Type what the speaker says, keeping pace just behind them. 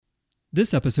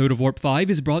This episode of Warp 5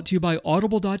 is brought to you by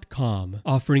Audible.com,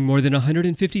 offering more than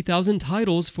 150,000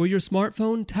 titles for your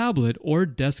smartphone, tablet, or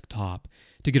desktop.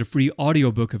 To get a free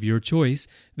audiobook of your choice,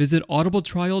 visit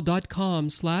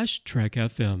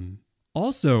audibletrial.com/trekfm.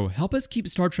 Also, help us keep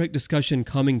Star Trek discussion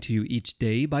coming to you each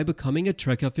day by becoming a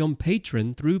Trek FM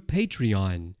patron through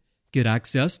Patreon. Get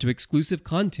access to exclusive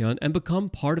content and become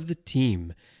part of the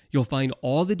team. You'll find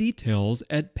all the details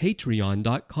at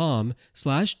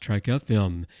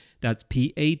patreon.com/trekfm. That's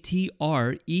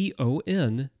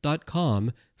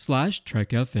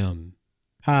patreon.com/trekfm.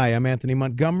 Hi, I'm Anthony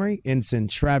Montgomery, Ensign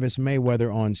Travis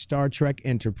Mayweather on Star Trek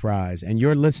Enterprise, and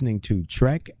you're listening to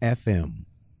Trek FM.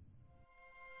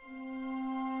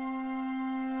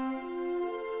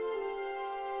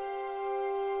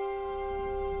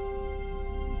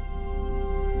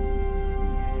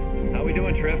 How we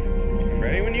doing, Trip?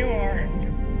 Ready when you are.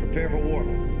 Prepare for warp.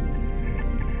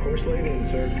 Course laid in,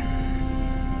 sir.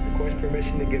 Request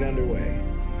permission to get underway.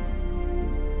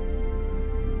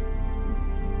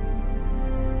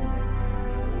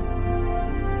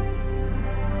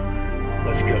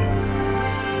 Let's go.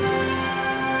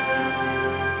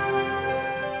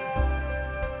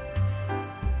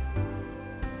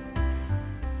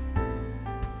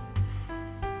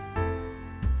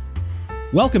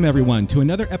 Welcome, everyone, to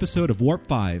another episode of Warp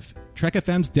 5, Trek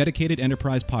FM's dedicated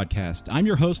Enterprise podcast. I'm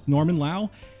your host, Norman Lau,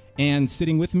 and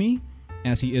sitting with me,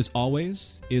 as he is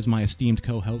always, is my esteemed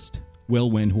co-host, Will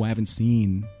Wynn, who I haven't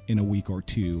seen in a week or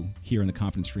two here in the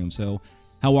conference room. So,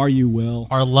 how are you, Will?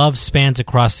 Our love spans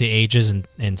across the ages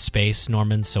and space,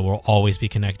 Norman, so we'll always be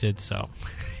connected. So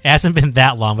it hasn't been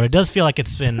that long, but it does feel like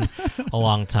it's been a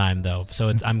long time, though.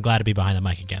 So I'm glad to be behind the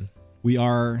mic again. We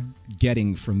are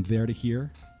getting from there to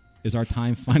here. Is our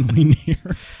time finally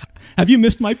near? Have you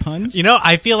missed my puns? You know,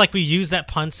 I feel like we use that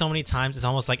pun so many times. It's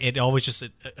almost like it almost just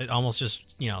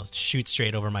shoots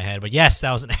straight over my head. But yes,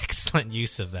 that was an excellent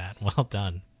use of that. Well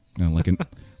done. We're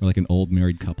like an old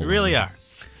married couple. We really are.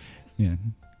 Yeah.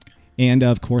 And,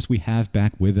 of course, we have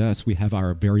back with us, we have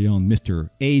our very own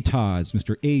Mr. ATOZ,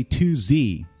 Mr.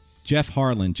 A2Z, Jeff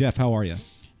Harlan. Jeff, how are you?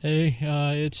 Hey,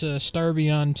 it's a star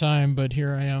beyond time, but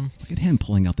here I am. Look at him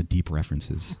pulling out the deep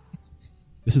references.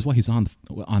 This is why he's on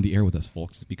the air with us,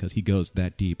 folks, is because he goes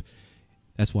that deep.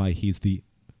 That's why he's the...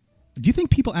 Do you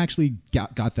think people actually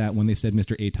got that when they said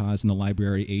Mr. ATOZ in the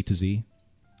library, A to Z?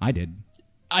 I did.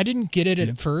 I didn't get it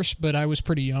at first, but I was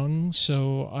pretty young,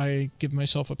 so I give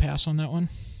myself a pass on that one.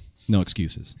 No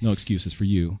excuses. No excuses for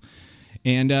you.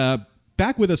 And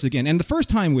back with us again, and the first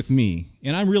time with me,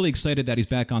 and I'm really excited that he's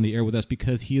back on the air with us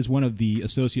because he is one of the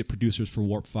associate producers for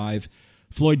Warp 5,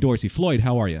 Floyd Dorsey. Floyd,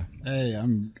 how are you? Hey,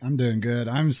 I'm doing good.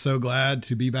 I'm so glad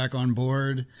to be back on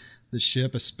board the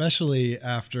ship, especially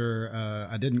after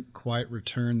I didn't quite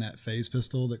return that phase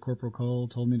pistol that Corporal Cole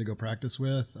told me to go practice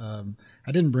with. I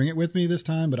didn't bring it with me this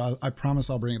time, but I promise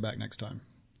I'll bring it back next time.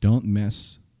 Don't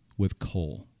mess with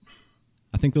Cole.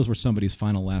 I think those were somebody's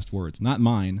final last words. Not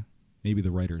mine. Maybe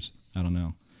the writers. I don't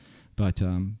know. But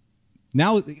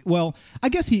now, well, I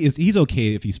guess he's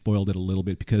okay if he spoiled it a little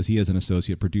bit because he is an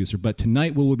associate producer. But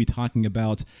tonight we'll be talking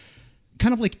about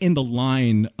kind of like in the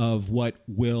line of what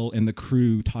Will and the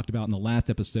crew talked about in the last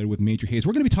episode with Major Hayes.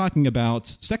 We're going to be talking about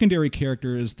secondary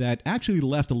characters that actually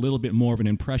left a little bit more of an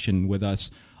impression with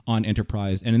us on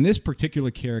Enterprise. And in this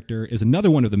particular character is another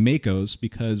one of the Makos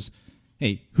because,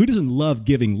 hey, who doesn't love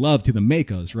giving love to the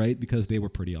Makos, right? Because they were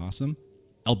pretty awesome,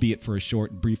 albeit for a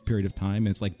short, brief period of time. And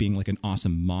it's like being like an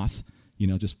awesome moth,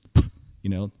 just,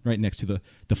 right next to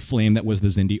the flame that was the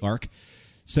Xindi arc.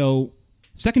 So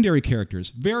secondary characters,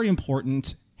 very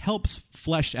important, helps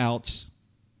flesh out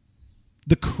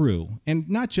the crew. And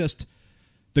not just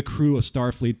the crew of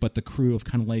Starfleet, but the crew of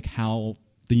kind of like how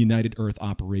the United Earth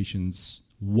operations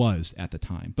was at the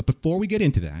time. But before we get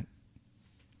into that,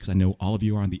 because I know all of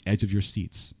you are on the edge of your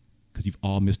seats, because you've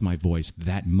all missed my voice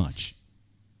that much,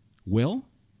 Will,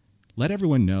 let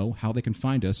everyone know how they can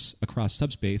find us across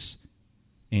subspace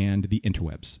and the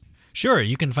interwebs. Sure,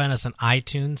 you can find us on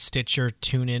iTunes, Stitcher,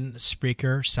 TuneIn,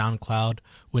 Spreaker, SoundCloud,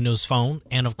 Windows Phone,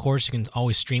 and of course you can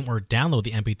always stream or download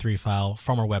the MP3 file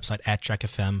from our website at Trek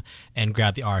FM and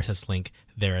grab the RSS link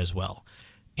there as well.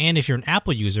 And if you're an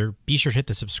Apple user, be sure to hit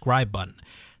the subscribe button.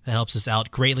 That helps us out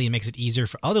greatly and makes it easier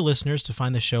for other listeners to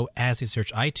find the show as they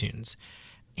search iTunes.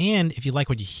 And if you like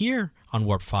what you hear on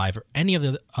Warp 5 or any of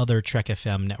the other Trek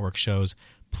FM network shows,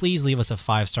 please leave us a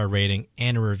 5-star rating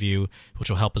and a review, which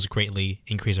will help us greatly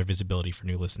increase our visibility for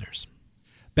new listeners.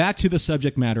 Back to the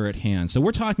subject matter at hand. So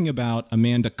we're talking about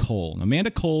Amanda Cole. Amanda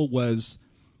Cole was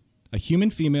a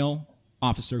human female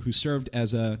officer who served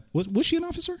as a... Was she an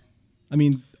officer? I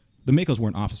mean, the Makos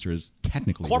weren't officers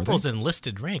technically. Corporal's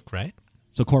enlisted rank, right?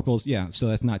 So corporals, yeah. So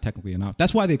that's not technically enough.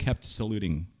 That's why they kept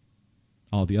saluting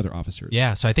all the other officers.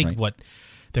 Yeah, so I think right?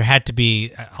 there had to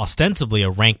be ostensibly a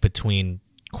rank between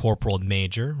corporal and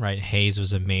major, right? Hayes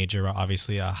was a major,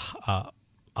 obviously a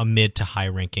mid to high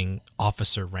ranking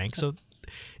officer rank. So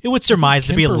it would surmise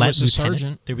to be a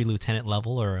sergeant. There'd be lieutenant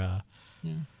level or.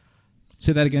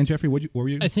 Say that again, Jeffrey. What were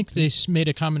you? I think they made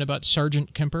a comment about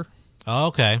Sergeant Kemper. Oh,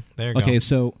 okay, there you go. Okay,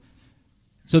 so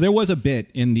there was a bit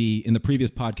in the previous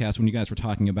podcast when you guys were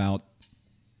talking about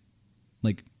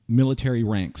like military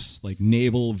ranks, like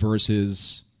naval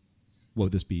versus what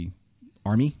would this be?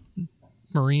 Army?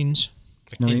 Marines.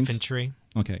 Infantry.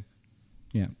 Okay.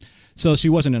 Yeah. So she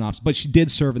wasn't an officer, but she did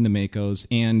serve in the Makos,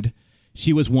 and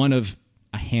she was one of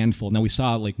a handful. Now we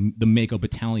saw like the Mako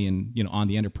battalion, on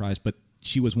the Enterprise, but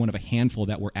she was one of a handful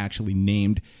that were actually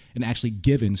named and actually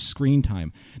given screen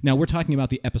time. Now we're talking about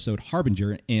the episode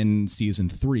Harbinger in season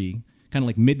 3, kind of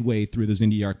like midway through the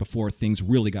Xindi arc before things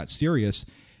really got serious.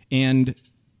 And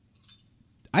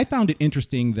I found it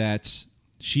interesting that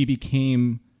she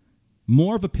became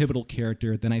more of a pivotal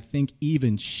character than I think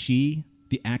even she,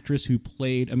 the actress who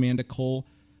played Amanda Cole,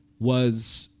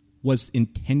 was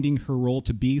intending her role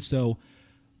to be. So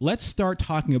let's start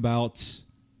talking about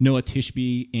Noah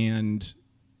Tishby and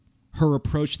her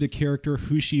approach to the character,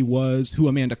 who she was, who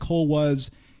Amanda Cole was,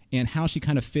 and how she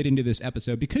kind of fit into this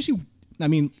episode. Because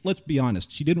let's be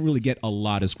honest, she didn't really get a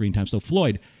lot of screen time. So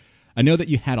Floyd, I know that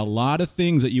you had a lot of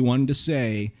things that you wanted to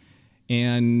say,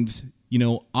 and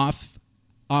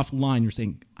offline you're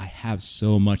saying, I have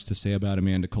so much to say about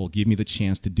Amanda Cole. Give me the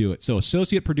chance to do it. So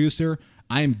associate producer,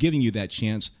 I am giving you that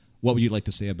chance. What would you like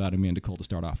to say about Amanda Cole to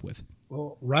start off with?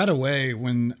 Well, right away,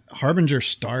 when Harbinger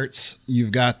starts,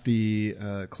 you've got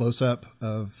the close-up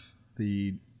of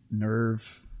the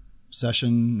nerve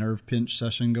pinch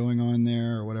session going on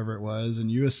there, or whatever it was,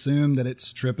 and you assume that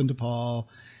it's Trip and T'Pol,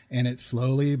 and it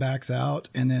slowly backs out,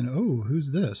 and then, oh,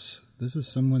 who's this? This is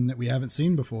someone that we haven't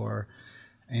seen before.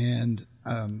 And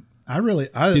did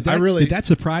that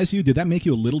surprise you? Did that make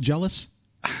you a little jealous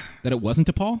that it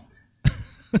wasn't T'Pol?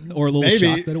 Or a little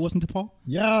shocked that it wasn't T'Pol?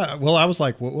 Yeah, well, I was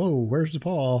like, whoa, where's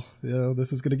T'Pol?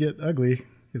 This is going to get ugly,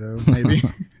 maybe.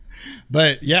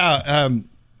 But yeah,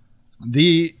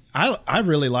 I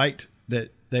really liked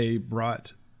that they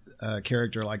brought a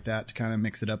character like that to kind of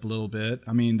mix it up a little bit.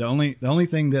 I mean, the only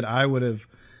thing that I would have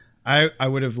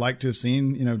liked to have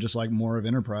seen, just like more of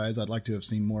Enterprise, I'd like to have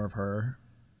seen more of her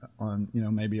on,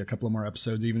 maybe a couple of more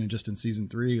episodes, even just in season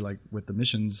 3, like with the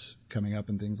missions coming up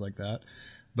and things like that.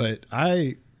 But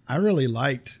I really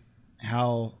liked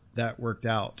how that worked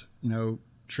out.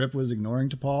 Trip was ignoring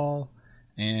T'Pol,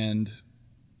 and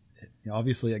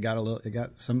obviously it got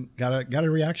a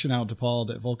reaction out to T'Pol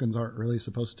that Vulcans aren't really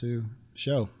supposed to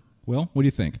show. Will, what do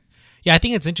you think? Yeah, I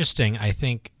think it's interesting. I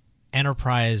think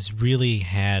Enterprise really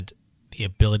had the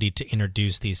ability to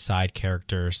introduce these side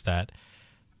characters that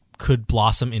could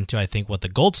blossom into, I think, what the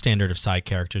gold standard of side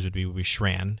characters would be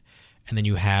Shran. And then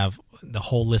you have the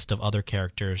whole list of other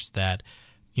characters that,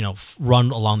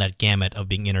 run along that gamut of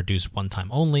being introduced one time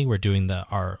only. We're doing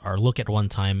our look at one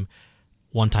time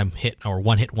hit or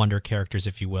one hit wonder characters,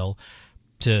 if you will,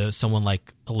 to someone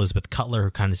like Elizabeth Cutler,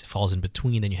 who kind of falls in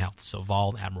between. Then you have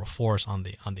Soval and Admiral Force on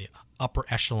the upper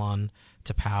echelon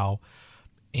to T'Pau.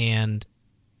 And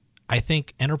I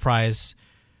think Enterprise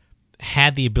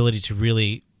had the ability to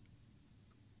really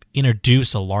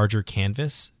introduce a larger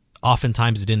canvas.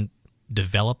 Oftentimes it didn't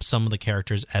develop some of the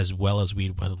characters as well as we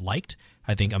would have liked.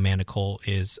 I think Amanda Cole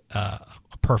is a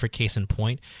perfect case in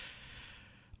point.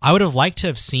 I would have liked to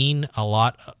have seen a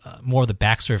lot more of the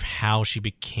backstory of how she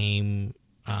became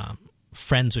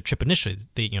friends with Trip initially.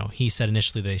 He said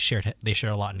initially they shared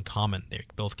a lot in common. They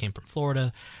both came from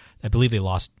Florida. I believe they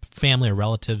lost family or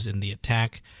relatives in the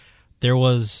attack. There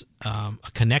was a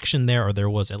connection there, or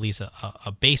there was at least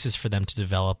a basis for them to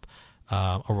develop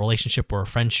a relationship or a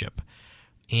friendship.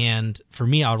 And for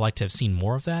me, I would like to have seen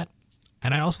more of that.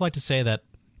 And I'd also like to say that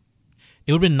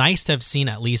it would have been nice to have seen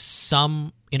at least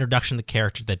some introduction to the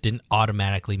character that didn't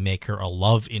automatically make her a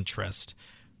love interest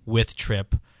with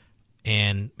Trip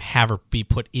and have her be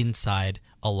put inside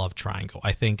a love triangle.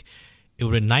 I think it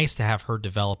would have been nice to have her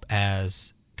develop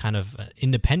as kind of an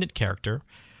independent character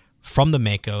from the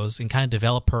Makos and kind of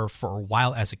develop her for a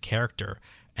while as a character.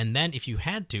 And then if you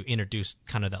had to, introduce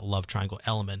kind of that love triangle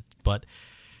element. But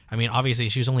I mean, obviously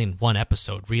she was only in one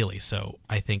episode really. So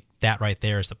I think that right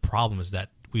there is the problem, is that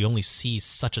we only see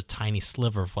such a tiny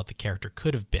sliver of what the character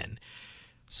could have been.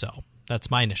 So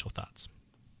that's my initial thoughts.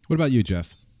 What about you,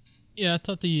 Jeff? Yeah, I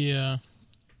thought the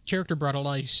character brought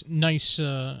a nice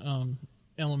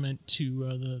element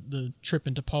to the Trip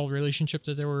and T'Pol relationship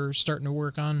that they were starting to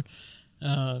work on.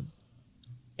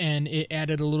 and it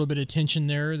added a little bit of tension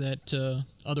there that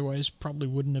otherwise probably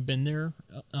wouldn't have been there.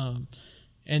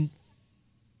 And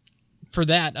for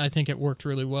that, I think it worked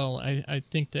really well. I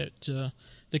think that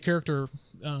the character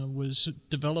was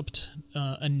developed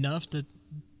enough that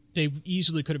they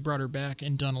easily could have brought her back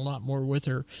and done a lot more with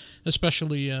her,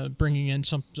 especially bringing in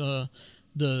some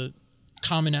the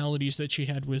commonalities that she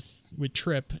had with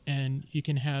Trip, and you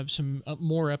can have some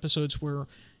more episodes where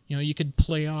you could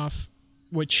play off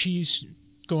what she's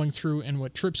going through and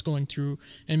what Trip's going through,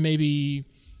 and maybe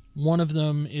one of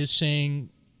them is saying,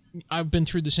 I've been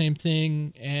through the same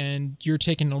thing and you're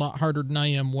taking it a lot harder than I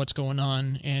am, what's going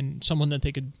on, and someone that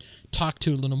they could talk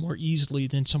to a little more easily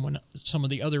than some of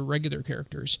the other regular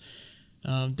characters.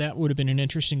 That would have been an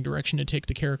interesting direction to take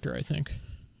the character, I think.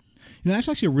 That's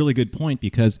actually a really good point,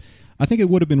 because I think it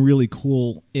would have been really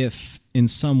cool if in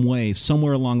some way,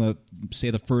 somewhere along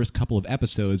say the first couple of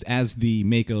episodes, as the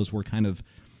Makos were kind of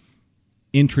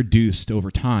introduced over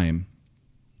time,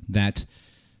 that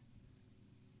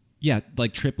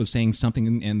like Trip was saying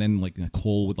something, and then like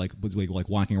Cole would like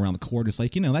walking around the corridor. It's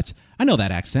like, I know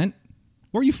that accent.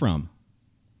 Where are you from?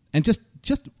 And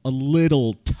just a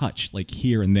little touch like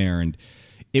here and there, and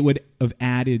it would have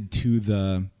added to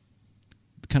the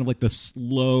kind of like the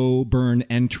slow burn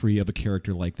entry of a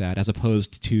character like that, as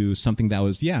opposed to something that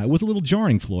was, it was a little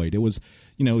jarring, Floyd. It was,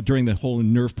 during the whole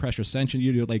nerve pressure session,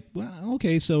 you're like, well,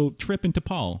 okay, so Trip and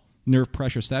T'Pol, nerve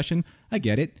pressure session, I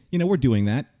get it. We're doing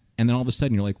that. And then all of a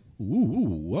sudden you're like, ooh,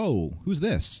 whoa, who's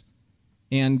this?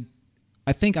 And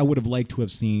I think I would have liked to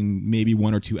have seen maybe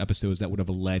one or two episodes that would have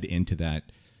led into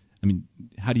that. I mean,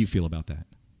 how do you feel about that?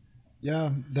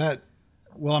 Yeah,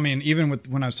 well, I mean, even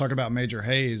when I was talking about Major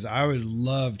Hayes, I would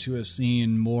love to have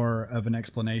seen more of an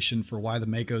explanation for why the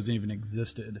Makos even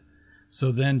existed.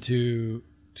 So then to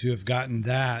have gotten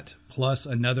that plus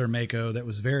another Mako that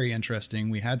was very interesting.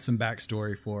 We had some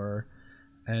backstory for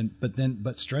her,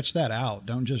 but stretch that out.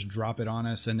 Don't just drop it on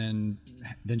us and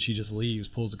then she just leaves,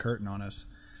 pulls the curtain on us.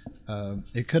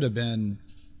 It could have been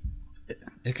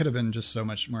just so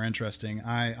much more interesting.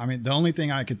 I mean, the only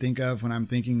thing I could think of when I'm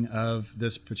thinking of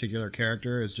this particular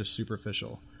character is just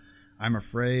superficial. I'm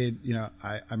afraid,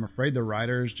 I'm afraid the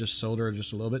writers just sold her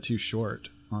just a little bit too short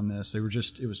on this. It was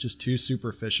just too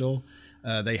superficial.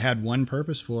 They had one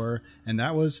purpose for her, and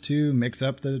that was to mix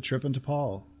up the Trip and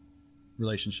T'Pol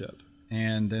relationship.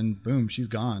 And then boom, she's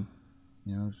gone.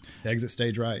 Exit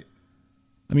stage right.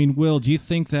 I mean, Will, do you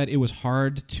think that it was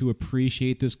hard to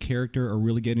appreciate this character or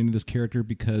really get into this character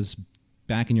because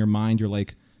back in your mind you're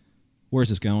like, where's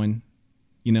this going?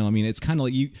 I mean, it's kind of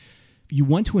like you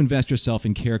want to invest yourself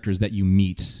in characters that you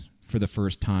meet for the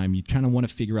first time. You kind of want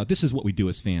to figure out, this is what we do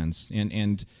as fans.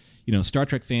 And Star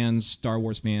Trek fans, Star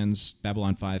Wars fans,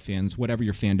 Babylon 5 fans, whatever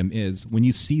your fandom is, when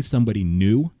you see somebody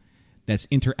new that's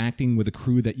interacting with a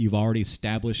crew that you've already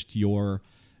established your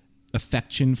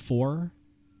affection for,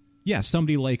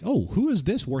 somebody like, oh, who is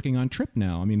this working on Trip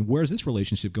now? I mean, where's this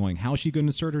relationship going? How is she going to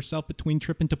insert herself between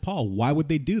Trip and T'Pol? Why would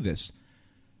they do this?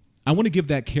 I want to give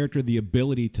that character the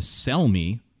ability to sell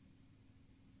me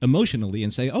emotionally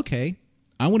and say, okay,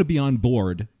 I want to be on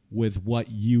board with what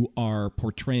you are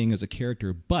portraying as a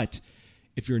character. But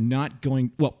if you're not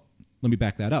going, well, let me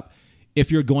back that up.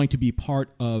 If you're going to be part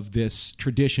of this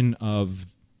tradition of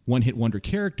one-hit wonder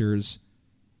characters,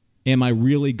 am I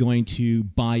really going to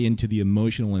buy into the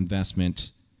emotional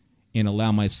investment and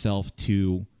allow myself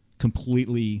to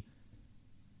completely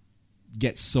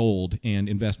get sold and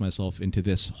invest myself into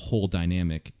this whole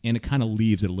dynamic? And it kind of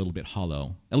leaves it a little bit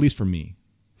hollow, at least for me.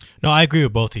 No, I agree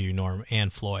with both of you, Norm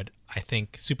and Floyd. I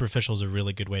think superficial is a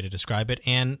really good way to describe it,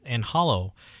 and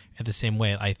hollow at the same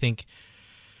way. I think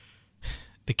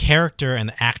the character and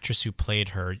the actress who played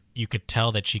her, you could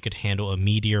tell that she could handle a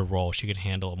meatier role. She could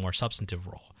handle a more substantive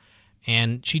role.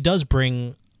 And she does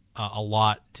bring a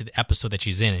lot to the episode that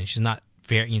she's in, and she's not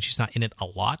she's not in it a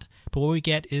lot. But what we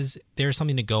get is there's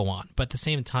something to go on. But at the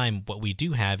same time, what we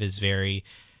do have is very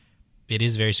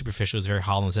superficial. It's very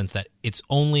hollow in the sense that it's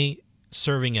only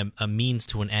serving a means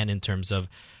to an end in terms of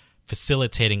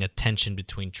facilitating a tension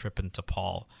between Trip and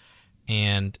T'Pol,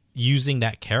 and using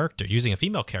that character, using a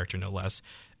female character no less,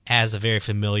 as a very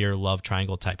familiar love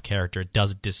triangle type character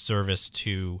does disservice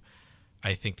to,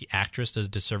 I think the actress does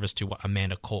disservice to what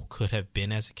Amanda Cole could have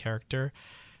been as a character.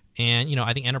 And,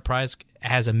 I think Enterprise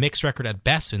has a mixed record at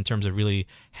best in terms of really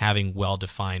having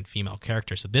well-defined female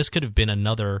characters. So this could have been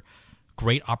another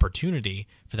great opportunity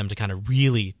for them to kind of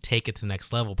really take it to the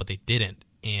next level, but they didn't.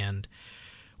 And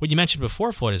what you mentioned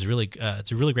before, Floyd, is really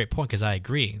it's a really great point, because I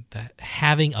agree that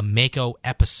having a Mako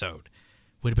episode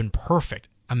would have been perfect.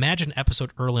 Imagine an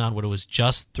episode early on where it was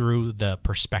just through the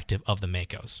perspective of the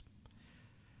Makos.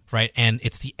 right? And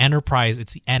it's the Enterprise,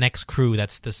 it's the NX crew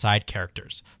that's the side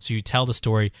characters. So you tell the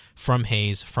story from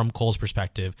Hayes, from Cole's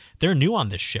perspective. They're new on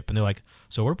this ship, and they're like,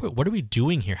 so what are we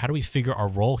doing here? How do we figure our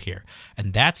role here?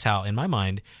 And that's how, in my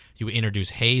mind, you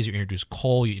introduce Hayes, you introduce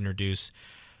Cole, you introduce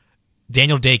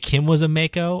Daniel Day Kim was a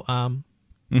Mako, and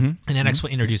NX will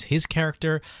introduce his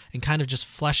character and kind of just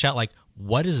flesh out like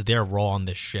what is their role on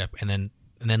this ship, and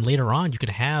then later on you could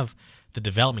have the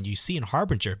development you see in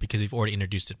Harbinger because you've already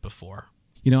introduced it before.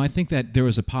 You know, I think that there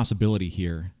was a possibility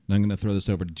here, and I'm going to throw this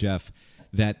over to Jeff,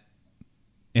 that,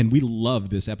 and we love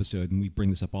this episode, and we bring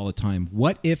this up all the time,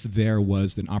 what if there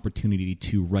was an opportunity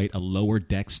to write a Lower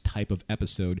Decks type of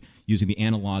episode using the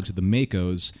analogs of the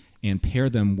Makos and pair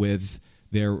them with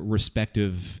their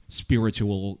respective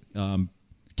spiritual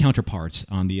counterparts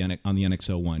on the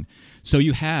NX-01. So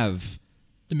you have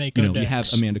the Mako you decks.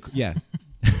 have Amanda, yeah.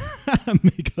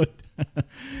 Mako.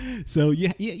 So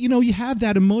you have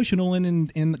that emotional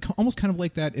and almost kind of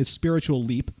like that is spiritual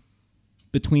leap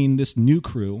between this new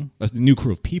crew, the new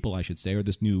crew of people, I should say, or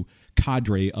this new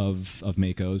cadre of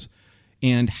Makos,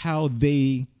 and how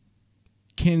they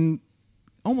can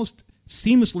almost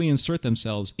seamlessly insert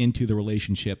themselves into the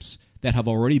relationships that have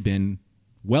already been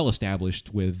well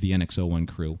established with the NX-01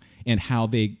 crew, and how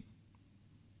they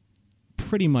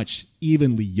pretty much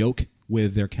evenly yoke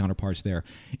with their counterparts there.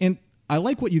 And I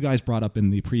like what you guys brought up in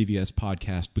the previous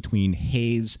podcast between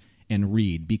Hayes and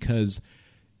Reed, because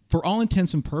for all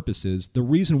intents and purposes, the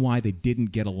reason why they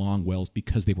didn't get along well is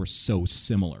because they were so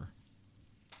similar.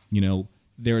 You know,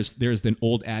 there's an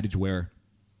old adage where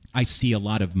I see a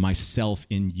lot of myself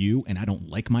in you and I don't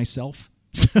like myself.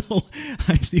 So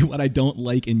I see what I don't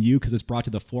like in you because it's brought to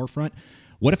the forefront.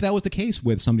 What if that was the case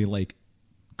with somebody like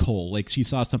Cole? Like she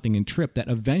saw something in Trip that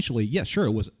eventually, yeah, sure,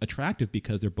 it was attractive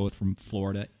because they're both from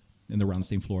Florida and they're around the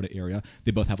same Florida area.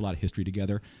 They both have a lot of history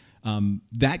together.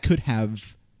 That could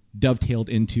have dovetailed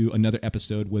into another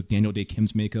episode with Daniel Day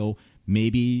Kim's Mako,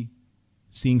 maybe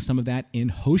seeing some of that in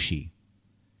Hoshi,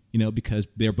 you know, because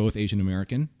they're both Asian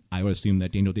American. I would assume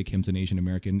that Daniel Day Kim's an Asian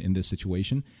American in this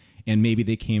situation. And maybe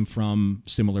they came from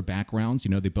similar backgrounds. You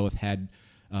know, they both had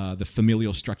the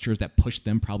familial structures that pushed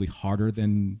them probably harder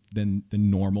than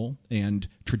normal, and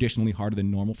traditionally harder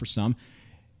than normal for some.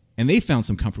 And they found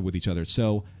some comfort with each other.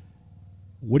 So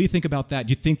what do you think about that?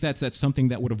 Do you think that's something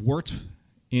that would have worked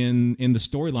in the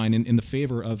storyline in the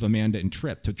favor of Amanda and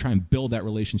Trip to try and build that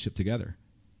relationship together?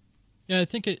 Yeah, I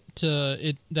think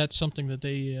that's something that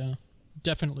they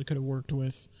definitely could have worked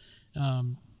with,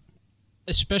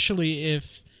 especially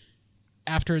if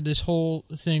after this whole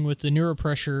thing with the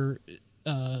neuropressure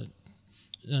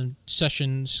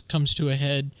sessions comes to a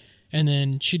head, and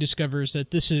then she discovers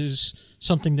that this is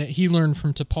something that he learned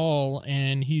from T'Pol,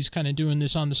 and he's kind of doing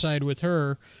this on the side with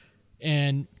her,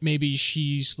 and maybe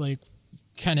she's like,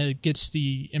 kind of gets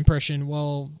the impression,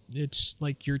 well, it's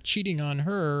like you're cheating on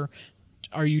her.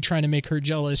 Are you trying to make her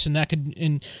jealous? And that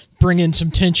could bring in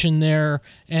some tension there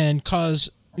and cause,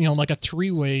 you know, like a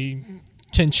three-way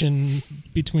tension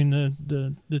between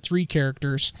the three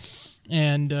characters.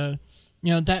 And,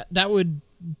 you know, that would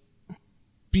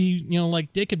be, you know,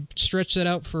 like they could stretch that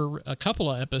out for a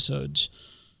couple of episodes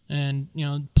and, you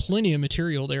know, plenty of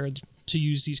material there to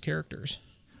use these characters.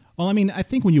 Well, I mean, I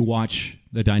think when you watch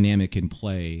the dynamic in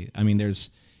play, I mean,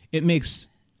 it makes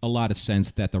a lot of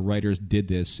sense that the writers did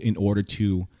this in order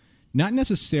to not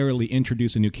necessarily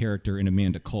introduce a new character in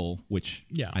Amanda Cole, which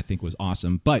I think was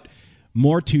awesome, but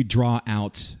more to draw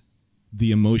out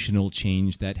the emotional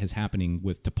change that is happening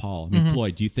with T'Pol. I mean,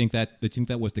 Floyd, do you think that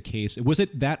was the case? Was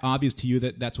it that obvious to you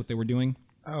that that's what they were doing?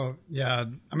 Oh, yeah.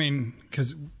 I mean,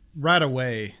 because right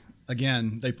away,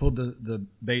 again, they pulled the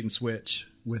bait and switch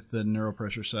with the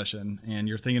neuropressure session, and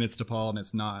you're thinking it's T'Pol and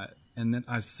it's not. And then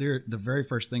the very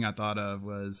first thing I thought of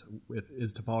was,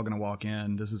 is T'Pol going to walk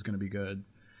in? This is going to be good.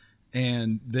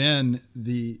 And then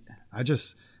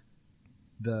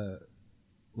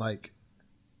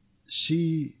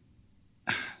she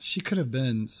could have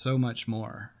been so much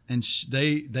more. And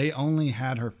they only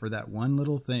had her for that one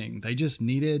little thing. They just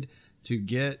needed to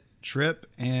get Trip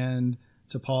and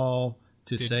T'Pol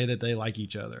to say that they like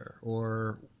each other,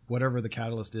 or whatever the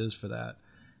catalyst is for that.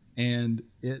 And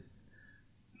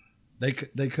they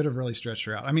could have really stretched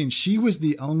her out. I mean, she was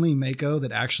the only Mako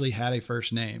that actually had a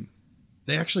first name.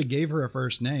 They actually gave her a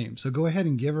first name. So go ahead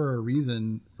and give her a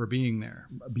reason for being there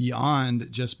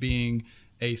beyond just being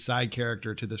a side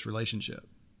character to this relationship.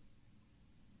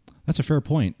 That's a fair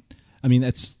point. I mean,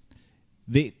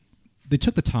 they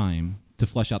took the time to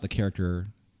flesh out the character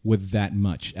with that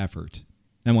much effort.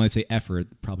 And when I say effort,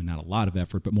 probably not a lot of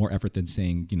effort, but more effort than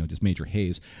saying, you know, just Major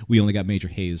Hayes. We only got Major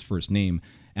Hayes' first name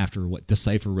after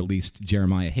Decipher released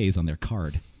Jeremiah Hayes on their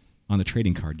card. on the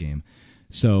trading card game.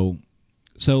 So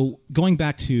going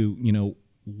back to,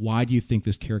 why do you think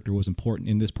this character was important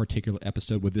in this particular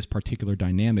episode with this particular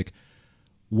dynamic?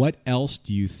 What else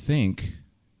do you think,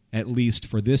 at least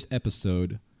for this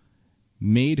episode,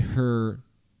 made her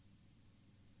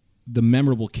the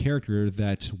memorable character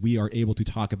that we are able to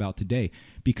talk about today?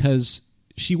 Because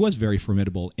she was very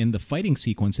formidable in the fighting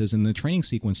sequences and the training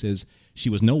sequences. She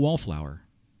was no wallflower.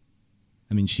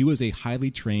 I mean, she was a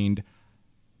highly trained,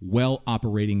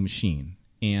 well-operating machine.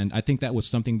 And I think that was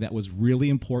something that was really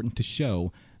important to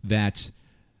show that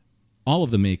all of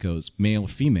the Makos, male,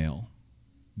 female,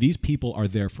 these people are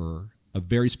there for a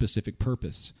very specific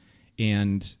purpose.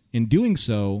 And in doing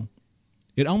so,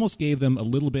 it almost gave them a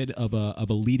little bit of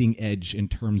a leading edge in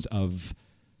terms of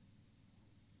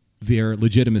their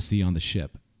legitimacy on the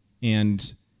ship.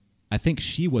 And I think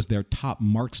she was their top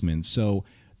marksman. So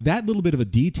that little bit of a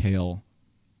detail,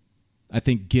 I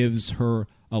think, gives her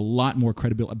a lot more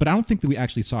credibility. But I don't think that we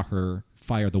actually saw her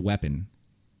fire the weapon.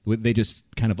 They just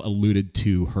kind of alluded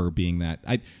to her being that.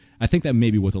 I think that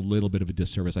maybe was a little bit of a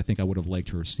disservice. I think I would have liked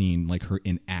to have seen like her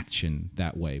in action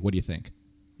that way. What do you think?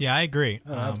 Yeah, I agree.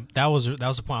 That was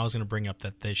the point I was going to bring up,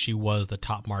 that she was the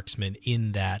top marksman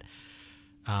in that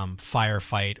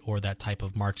firefight or that type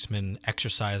of marksman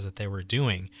exercise that they were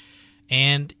doing.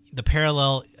 And the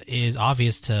parallel is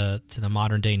obvious to the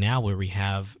modern day now, where we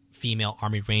have female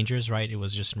Army Rangers, right? It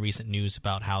was just in recent news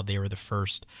about how they were the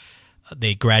first,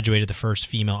 they graduated the first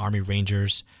female Army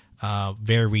Rangers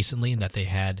very recently, and that they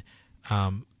had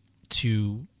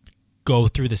to go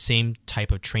through the same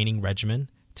type of training regimen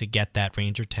to get that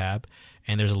Ranger tab.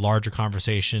 And there's a larger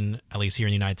conversation, at least here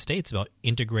in the United States, about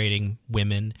integrating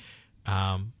women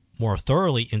more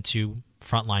thoroughly into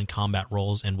frontline combat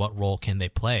roles and what role can they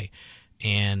play.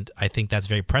 And I think that's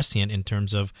very prescient in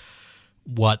terms of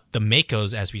what the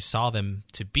Makos, as we saw them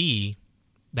to be.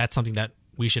 That's something that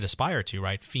we should aspire to,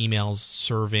 right? Females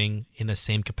serving in the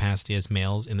same capacity as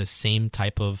males in the same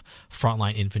type of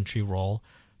frontline infantry role.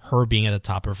 Her being at the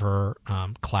top of her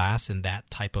class and that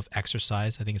type of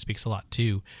exercise, I think it speaks a lot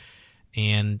too.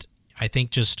 And I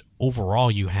think just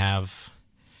overall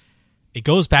it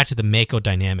goes back to the Mako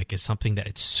dynamic is something that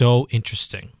it's so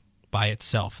interesting by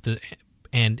itself.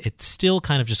 And it's still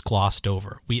kind of just glossed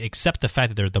over. We accept the fact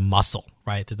that they're the muscle,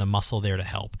 right? They're the muscle there to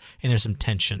help. And there's some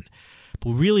tension.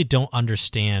 But we really don't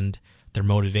understand their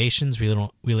motivations. We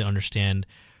don't really understand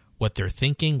what they're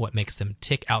thinking, what makes them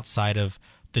tick outside of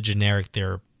the generic,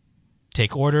 they're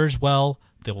take orders well,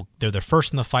 they're the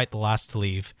first in the fight, the last to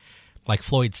leave. Like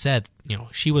Floyd said,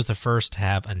 she was the first to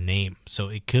have a name. So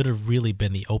it could have really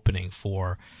been the opening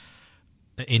for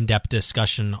an in-depth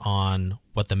discussion on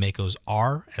what the Makos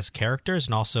are as characters,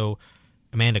 and also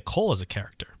Amanda Cole as a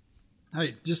character.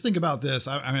 Hey, just think about this.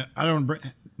 I mean, I don't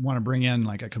want to bring in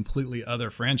like a completely other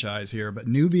franchise here, but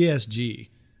New BSG,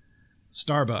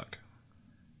 Starbuck,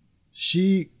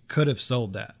 she could have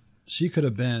sold that. She could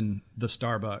have been the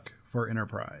Starbuck for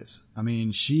Enterprise. I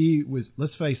mean, she was,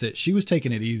 let's face it, she was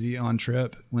taking it easy on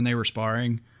Trip when they were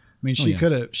sparring. I mean, she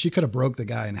could have broke the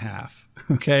guy in half.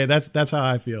 Okay, that's how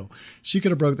I feel. She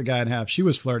could have broke the guy in half. She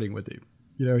was flirting with him.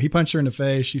 He punched her in the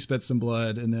face, she spit some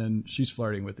blood, and then she's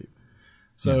flirting with him.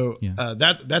 So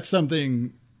that's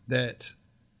something that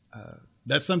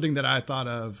I thought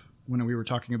of when we were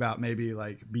talking about maybe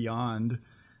like beyond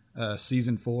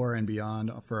season 4 and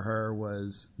beyond for her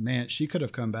was, man, she could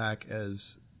have come back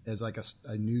as like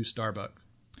a new Starbuck.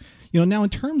 Now in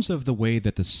terms of the way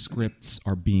that the scripts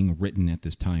are being written at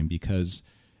this time, because,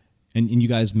 and you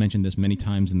guys mentioned this many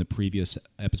times in the previous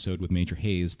episode with Major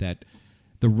Hayes, that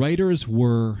the writers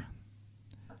were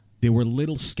a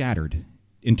little scattered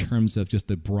in terms of just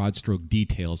the broad stroke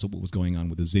details of what was going on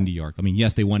with the Xindi arc. I mean,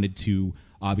 yes, they wanted to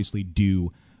obviously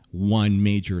do one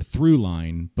major through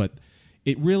line, but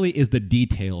it really is the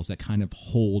details that kind of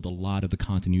hold a lot of the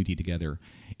continuity together.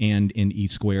 And in E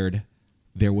Squared,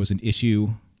 there was an issue,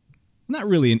 not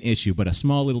really an issue, but a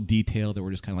small little detail that we're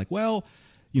just kind of like, well,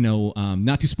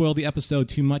 not to spoil the episode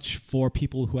too much for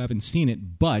people who haven't seen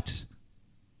it, but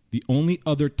the only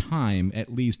other time,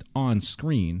 at least on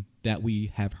screen, that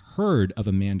we have heard of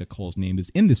Amanda Cole's name is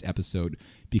in this episode,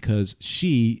 because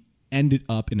she ended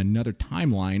up in another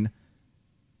timeline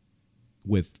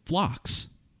with Phlox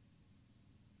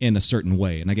in a certain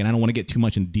way. And again, I don't want to get too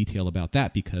much into detail about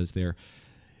that, because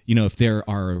if there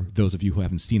are those of you who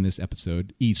haven't seen this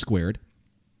episode, E Squared,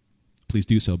 please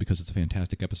do so, because it's a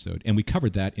fantastic episode. And we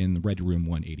covered that in the Red Room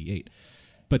 188.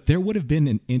 But there would have been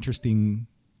an interesting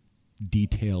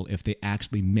detail if they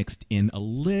actually mixed in a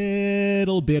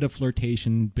little bit of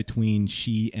flirtation between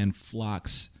she and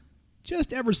Phlox,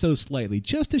 just ever so slightly,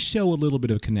 just to show a little bit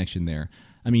of connection there.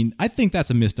 I mean, I think that's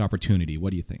a missed opportunity.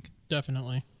 What do you think?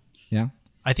 Definitely. Yeah?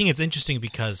 I think it's interesting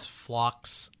because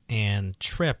Phlox and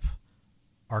Trip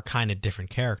are kind of different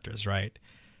characters, right?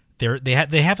 They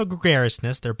have a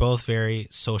gregariousness. They're both very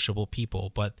sociable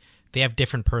people, but they have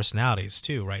different personalities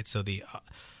too, right? So the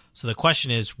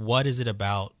question is, what is it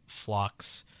about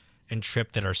Phlox and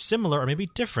Trip that are similar or maybe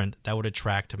different that would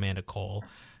attract Amanda Cole,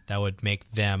 that would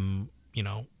make them,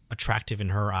 attractive in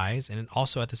her eyes, and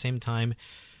also at the same time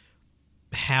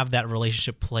have that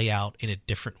relationship play out in a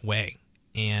different way?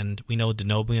 And we know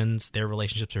Denoblians, their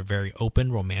relationships are very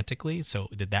open romantically. So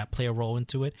did that play a role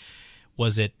into it?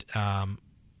 Was it?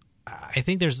 I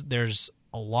think there's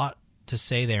a lot to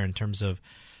say there in terms of,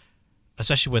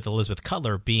 especially with Elizabeth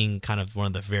Cutler being kind of one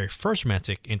of the very first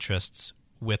romantic interests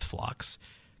with Phlox,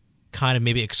 kind of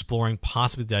maybe exploring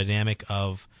possibly the dynamic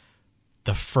of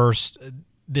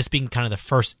this being kind of the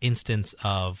first instance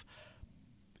of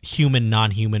human,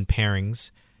 non-human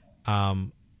pairings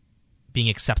being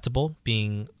acceptable,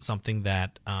 being something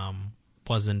that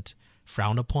wasn't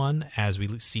frowned upon, as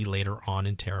we see later on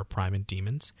in Terra Prime and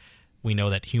Demons. We know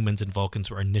that humans and Vulcans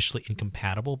were initially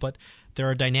incompatible, but there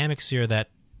are dynamics here that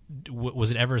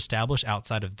was it ever established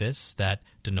outside of this that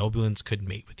Denobulians could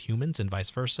mate with humans and vice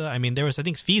versa? I mean, there was, I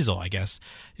think, Feasel, I guess,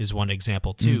 is one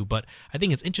example too. But I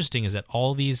think it's interesting is that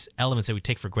all these elements that we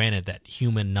take for granted, that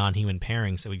human, non-human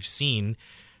pairings that we've seen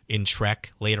in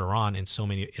Trek later on in so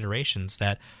many iterations,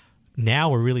 that now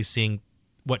we're really seeing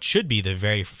what should be the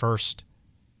very first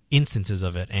instances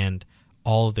of it and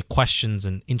all of the questions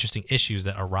and interesting issues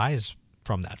that arise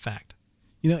from that fact.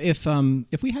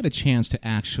 If we had a chance to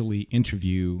actually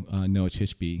interview Noah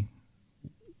Tishby,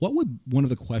 what would one of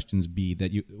the questions be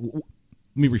that you? Let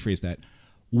me rephrase that.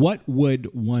 What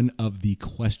would one of the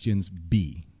questions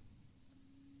be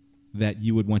that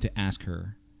you would want to ask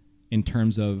her in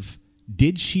terms of,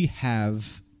 did she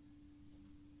have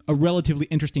a relatively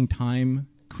interesting time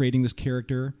creating this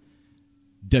character?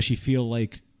 Does she feel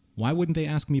like, why wouldn't they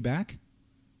ask me back?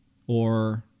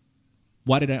 Or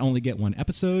why did I only get one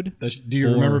episode? Do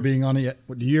you remember being on it?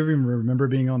 Do you even remember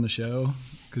being on the show?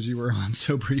 Because you were on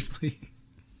so briefly.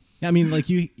 Yeah, I mean, like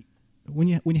when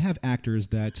you have actors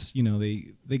that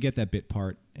they get that bit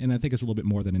part, and I think it's a little bit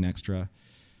more than an extra,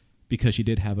 because she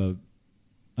did have a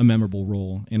memorable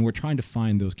role, and we're trying to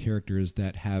find those characters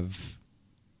that have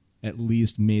at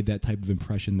least made that type of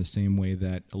impression the same way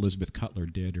that Elizabeth Cutler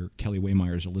did, or Kelly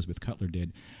Waymeyer's Elizabeth Cutler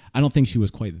did. I don't think she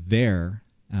was quite there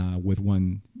with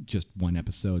just one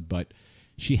episode, but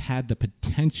she had the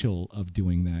potential of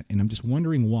doing that. And I'm just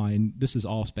wondering why, and this is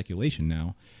all speculation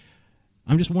now,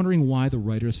 I'm just wondering why the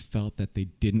writers felt that they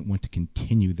didn't want to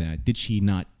continue that. Did she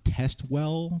not test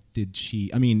well? Did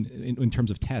she, in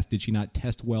terms of test, did she not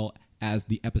test well as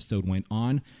the episode went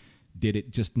on? Did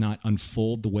it just not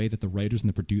unfold the way that the writers and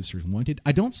the producers wanted?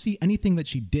 I don't see anything that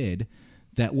she did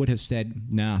that would have said,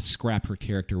 nah, scrap her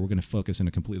character, we're going to focus in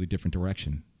a completely different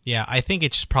direction. Yeah, I think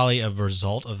it's probably a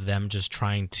result of them just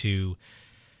trying to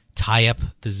tie up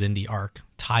the Xindi arc,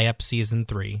 tie up season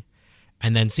 3,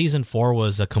 and then season 4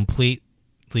 was a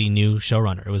completely new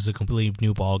showrunner. It was a completely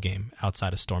new ball game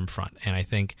outside of Stormfront, and I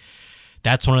think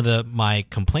that's one of my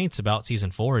complaints about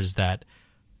season 4 is that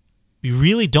we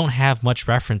really don't have much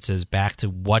references back to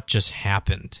what just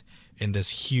happened in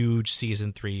this huge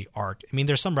season 3 arc. I mean,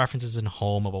 there's some references in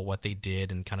Home about what they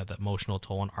did and kind of the emotional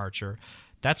toll on Archer.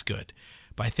 That's good.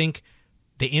 But I think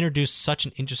they introduced such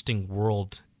an interesting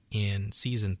world in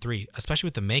season 3, especially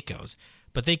with the Makos.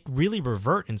 But they really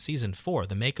revert in season 4.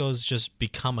 The Makos just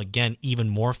become, again, even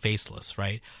more faceless,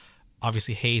 right?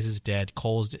 Obviously, Hayes is dead.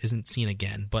 Cole isn't seen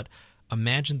again. But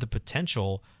imagine the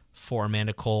potential for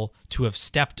Amanda Cole to have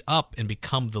stepped up and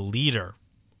become the leader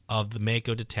of the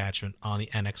Mako detachment on the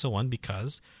NX-01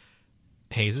 because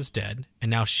Hayes is dead, and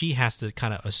now she has to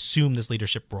kind of assume this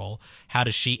leadership role. How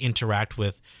does she interact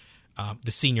with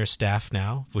the senior staff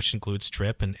now, which includes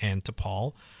Trip and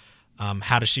T'Pol?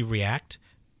 How does she react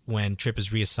when Trip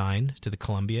is reassigned to the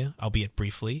Columbia, albeit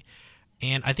briefly?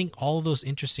 And I think all of those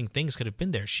interesting things could have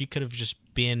been there. She could have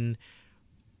just been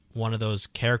one of those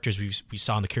characters we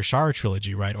saw in the Kirshara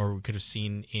trilogy, right? Or we could have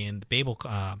seen in the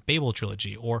Babel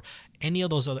trilogy, or any of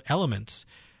those other elements.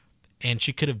 And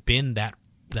she could have been that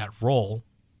role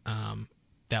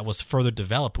that was further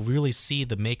developed. We really see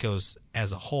the Makos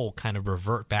as a whole kind of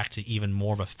revert back to even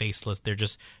more of a faceless. They're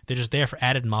just there for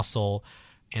added muscle,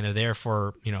 and they're there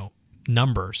for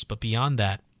numbers. But beyond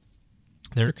that,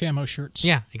 they're camo shirts.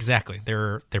 Yeah, exactly.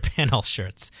 They're panel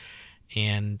shirts,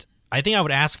 and I think I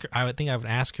would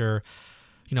ask her,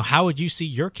 how would you see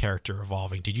your character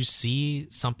evolving? Did you see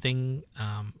something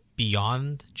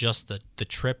beyond just the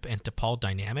Trip and T'Pol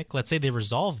dynamic? Let's say they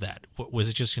resolve that. Was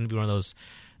it just going to be one of those,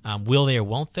 will they or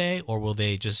won't they, or will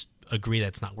they just agree that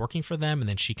it's not working for them, and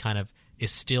then she kind of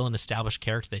is still an established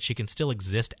character that she can still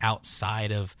exist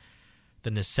outside of the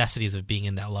necessities of being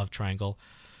in that love triangle?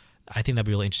 I think that'd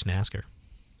be really interesting to ask her.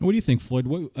 What do you think,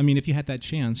 Floyd? I mean, if you had that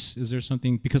chance, is there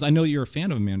something, because I know you're a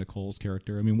fan of Amanda Cole's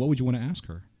character. I mean, what would you want to ask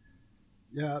her?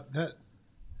 Yeah,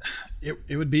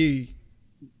 it would be,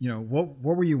 what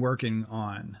were you working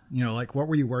on? Like, what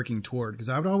were you working toward? Because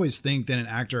I would always think that an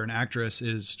actor or an actress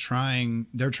is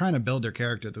they're trying to build their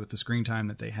character with the screen time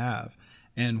that they have.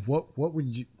 And what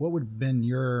would have been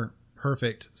your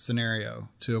perfect scenario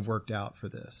to have worked out for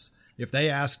this? If they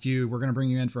asked you, we're going to bring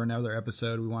you in for another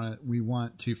episode, we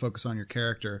want to focus on your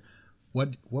character,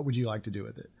 what would you like to do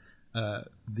with it?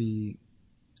 The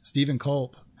Stephen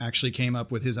Culp actually came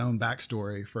up with his own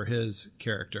backstory for his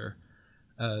character.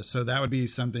 So that would be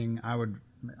something I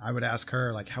would ask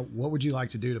her, like, what would you like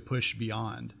to do to push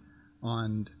beyond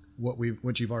on what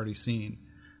you've already seen?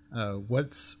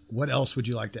 What else would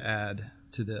you like to add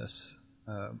to this?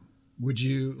 Would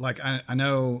you like? I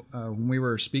know when we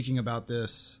were speaking about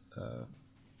this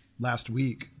last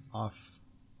week off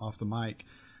the mic,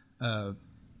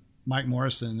 Mike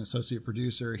Morrison, associate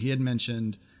producer, he had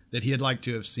mentioned that he had liked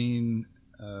to have seen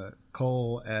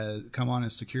Cole come on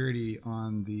as security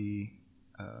on the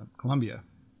Columbia.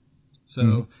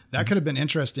 So that could have been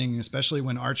interesting, especially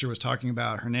when Archer was talking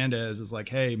about Hernandez is like,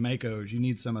 hey, Makos, you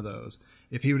need some of those.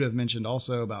 If he would have mentioned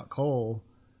also about Cole,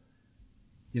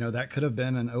 that could have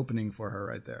been an opening for her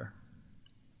right there.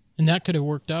 And that could have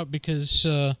worked out because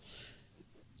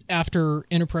after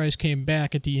Enterprise came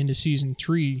back at the end of season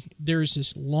 3, there's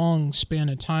this long span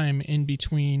of time in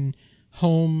between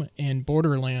Home and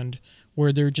Borderland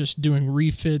where they're just doing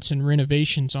refits and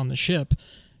renovations on the ship.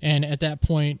 And at that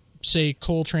point, say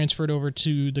Cole transferred over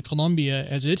to the Columbia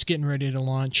as it's getting ready to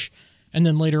launch, and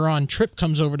then later on Trip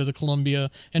comes over to the Columbia,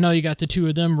 and now you got the two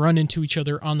of them run into each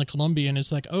other on the Columbia, and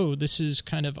it's like, oh, this is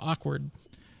kind of awkward.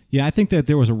 Yeah, I think that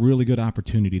there was a really good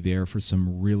opportunity there for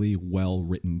some really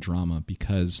well-written drama,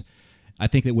 because I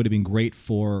think it would have been great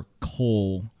for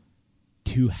Cole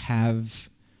to have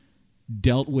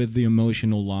dealt with the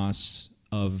emotional loss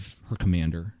of her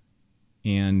commander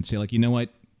and say, like, you know what,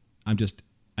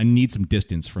 I need some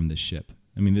distance from this ship.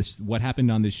 I mean, what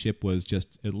happened on this ship was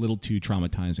just a little too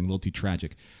traumatizing, a little too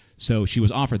tragic. So she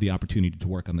was offered the opportunity to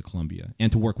work on the Columbia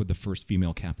and to work with the first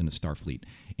female captain of Starfleet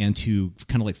and to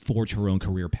kind of like forge her own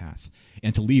career path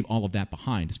and to leave all of that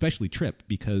behind, especially Trip,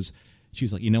 because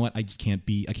she's like, you know what, I can't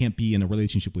be in a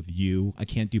relationship with you. I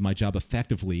can't do my job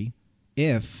effectively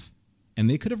if, and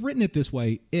they could have written it this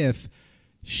way, if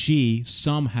she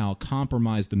somehow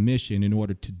compromised the mission in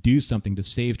order to do something to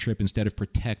save Trip instead of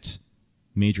protect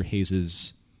Major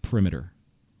Hayes' perimeter.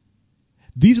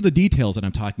 These are the details that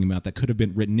I'm talking about that could have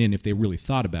been written in if they really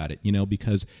thought about it,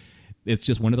 because it's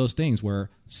just one of those things where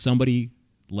somebody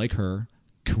like her,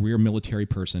 career military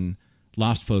person,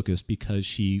 lost focus because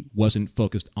she wasn't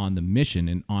focused on the mission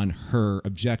and on her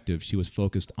objective. She was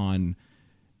focused on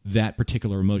that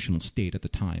particular emotional state at the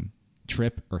time.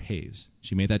 Trip or Hayes.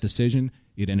 She made that decision.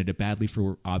 It ended up badly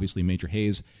for, obviously, Major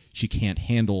Hayes. She can't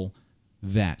handle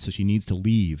that, so she needs to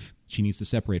leave. She needs to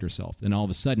separate herself. Then all of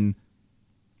a sudden,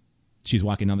 she's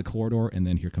walking down the corridor, and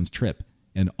then here comes Trip.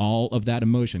 And all of that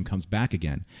emotion comes back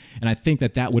again. And I think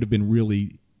that would have been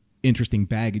really interesting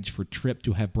baggage for Trip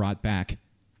to have brought back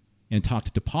and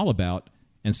talked to T'Pol about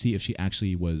and see if she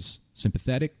actually was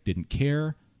sympathetic, didn't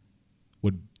care,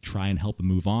 would try and help him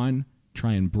move on,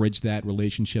 try and bridge that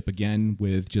relationship again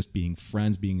with just being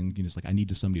friends, being just like, I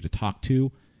need somebody to talk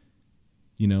to.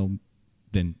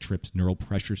 Then Trip's neural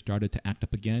pressure started to act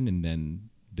up again, and then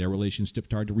their relationship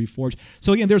started to reforge.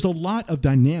 So again, there's a lot of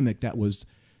dynamic that was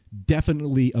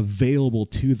definitely available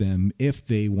to them if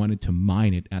they wanted to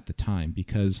mine it at the time,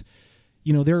 because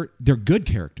they're good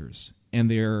characters, and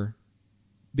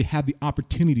they have the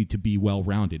opportunity to be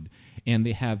well-rounded, and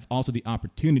they have also the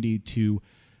opportunity to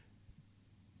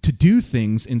do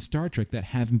things in Star Trek that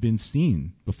haven't been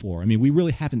seen before. I mean, we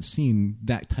really haven't seen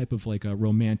that type of like a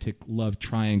romantic love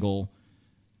triangle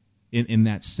in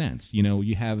that sense.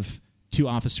 You have two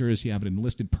officers, you have an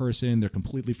enlisted person, they're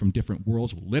completely from different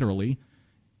worlds, literally.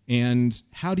 And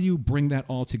how do you bring that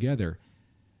all together?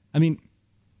 I mean,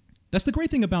 that's the great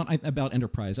thing about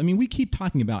Enterprise. I mean, we keep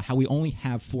talking about how we only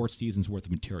have 4 seasons worth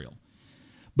of material.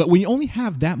 But when you only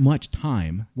have that much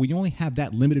time, when you only have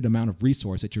that limited amount of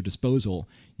resource at your disposal,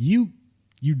 you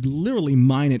literally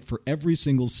mine it for every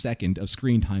single second of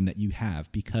screen time that you have,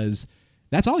 because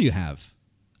that's all you have.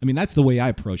 I mean, that's the way I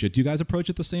approach it. Do you guys approach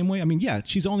it the same way? I mean, yeah,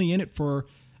 she's only in it for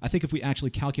I think if we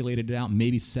actually calculated it out,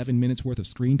 maybe 7 minutes worth of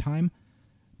screen time.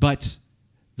 But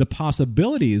the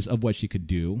possibilities of what she could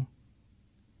do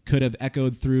could have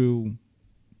echoed through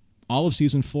all of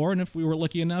season 4, and if we were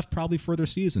lucky enough, probably further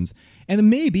seasons. And then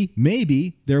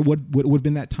maybe there would have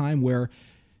been that time where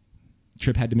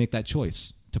Trip had to make that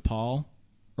choice, T'Pol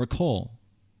or Cole.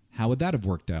 How would that have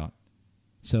worked out?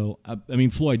 So, I mean,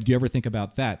 Floyd, did you ever think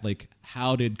about that? Like,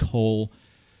 how did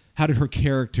her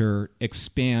character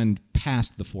expand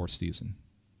past the 4th season?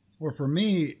 Well, for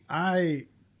me, I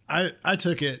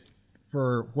took it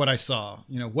for what I saw.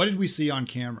 What did we see on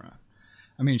camera?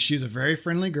 I mean, she's a very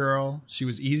friendly girl. She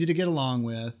was easy to get along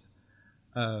with.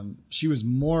 She was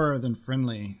more than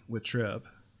friendly with Trip.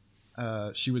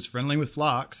 She was friendly with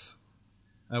Phlox.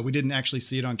 We didn't actually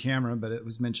see it on camera, but it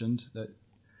was mentioned that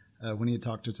when he had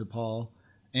talked to T'Pol.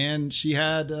 And she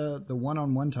had the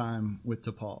one-on-one time with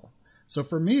T'Pol. So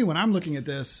for me, when I'm looking at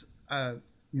this,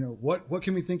 what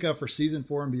can we think of for season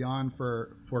 4 and beyond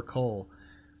for Cole?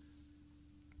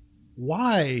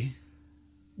 Why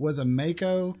was a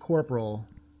Mako corporal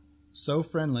so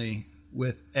friendly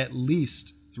with at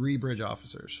least 3 bridge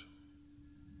officers?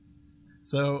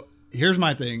 So here's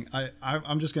my thing.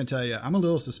 I'm just going to tell you, I'm a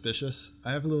little suspicious.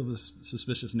 I have a little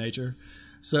suspicious nature.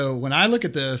 So when I look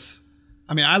at this,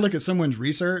 I mean, I look at someone's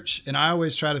research and I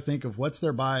always try to think of what's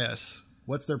their bias,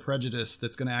 what's their prejudice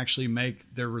that's going to actually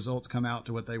make their results come out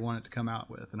to what they want it to come out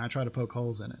with. And I try to poke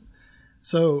holes in it.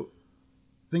 So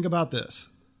think about this.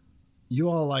 You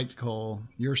all liked Cole.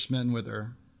 You're smitten with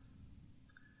her.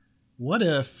 What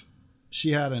if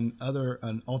she had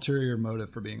an ulterior motive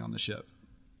for being on the ship?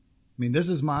 I mean, this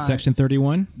is my Section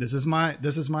 31. This is my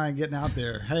getting out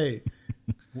there. Hey,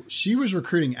 she was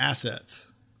recruiting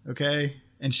assets, okay,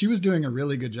 and she was doing a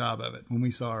really good job of it when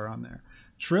we saw her on there.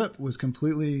 Trip was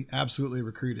completely, absolutely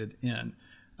recruited in.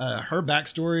 Her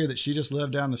backstory that she just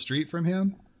lived down the street from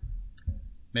him.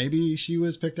 Maybe she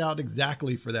was picked out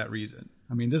exactly for that reason.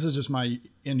 I mean, this is just my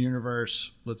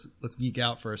in-universe. Let's geek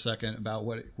out for a second about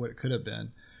what it could have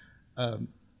been.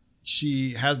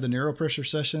 She has the neuropressure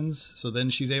sessions, so then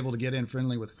she's able to get in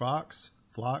friendly with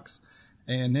Phlox,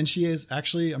 and then she is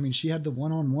actually. I mean, she had the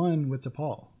one-on-one with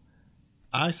T'Pol.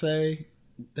 I say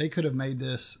they could have made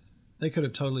this. They could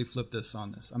have totally flipped this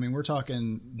on this. I mean, we're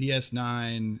talking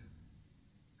DS9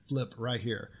 flip right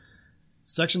here.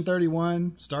 Section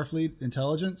 31, Starfleet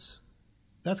intelligence.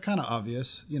 That's kind of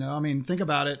obvious, I mean, think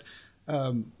about it.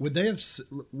 Would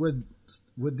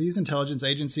these intelligence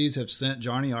agencies have sent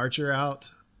Johnny Archer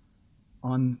out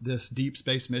on this deep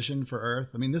space mission for Earth?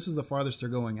 I mean, this is the farthest they're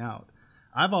going out.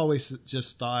 I've always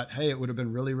just thought, hey, it would have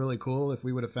been really, really cool if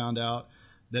we would have found out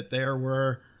that there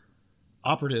were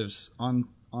operatives on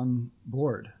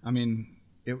board. I mean,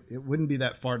 it wouldn't be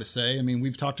that far to say. I mean,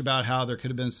 we've talked about how there could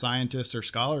have been scientists or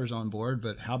scholars on board,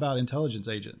 but how about intelligence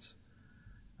agents?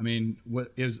 I mean,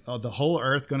 what is the whole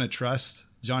Earth going to trust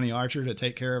Johnny Archer to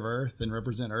take care of Earth and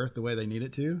represent Earth the way they need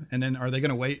it to? And then are they going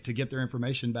to wait to get their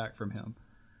information back from him?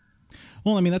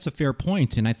 Well, I mean, that's a fair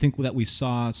point, and I think that we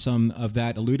saw some of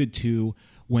that alluded to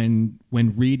when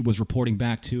Reed was reporting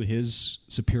back to his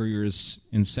superiors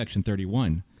in Section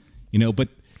 31. But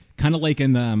kind of like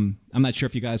in I'm not sure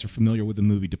if you guys are familiar with the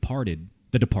movie The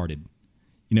Departed.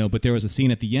 But there was a scene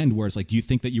at the end where it's like, do you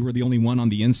think that you were the only one on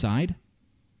the inside?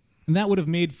 And that would have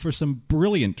made for some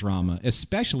brilliant drama,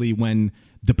 especially when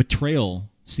the betrayal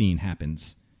scene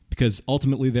happens, because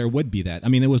ultimately there would be that. I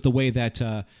mean, it was the way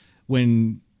that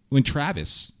when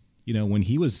Travis, when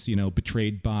he was,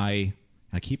 betrayed by,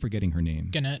 I keep forgetting her name.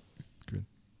 Gannett.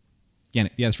 Yeah,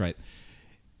 that's right.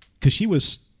 Because she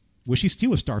was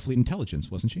Starfleet intelligence,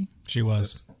 wasn't she? She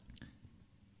was.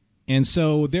 And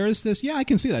so there's this, I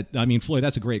can see that. I mean, Floyd,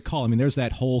 that's a great call. I mean, there's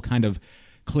that whole kind of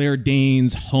Claire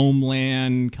Danes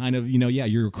homeland kind of,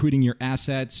 you're recruiting your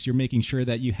assets. You're making sure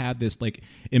that you have this like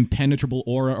impenetrable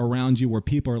aura around you where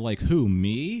people are like, who,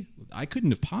 me? I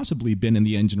couldn't have possibly been in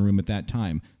the engine room at that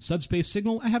time. Subspace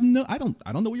signal? I don't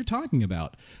know what you're talking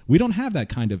about. We don't have that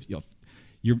kind of,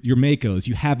 your Makos.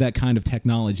 You have that kind of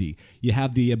technology. You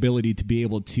have the ability to be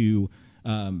able to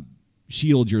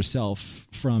shield yourself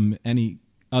from any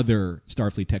other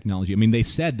Starfleet technology. I mean, they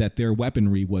said that their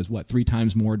weaponry was 3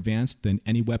 times more advanced than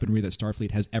any weaponry that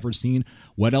Starfleet has ever seen.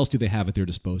 What else do they have at their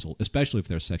disposal, especially if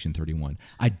they're Section 31?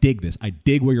 I dig this. I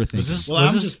dig where you're thinking.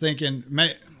 I'm just thinking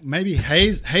maybe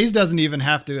Hayes doesn't even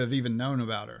have to have even known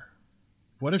about her.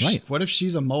 What if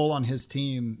she's a mole on his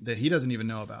team that he doesn't even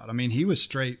know about? I mean, he was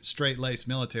straight-laced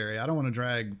military. I don't want to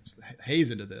drag Hayes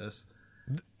into this,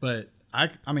 but I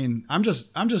mean, I'm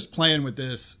just playing with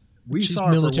this. She's saw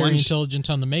her military intelligence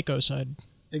on the Mako side.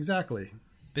 Exactly.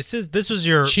 This was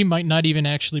your. She might not even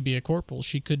actually be a corporal.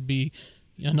 She could be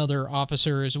another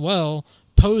officer as well,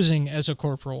 posing as a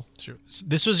corporal. Sure.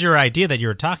 This was your idea that you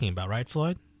were talking about, right,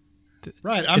 Floyd?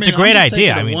 Right. It's a great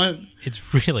idea. I mean,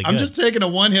 it's really good. I'm just taking a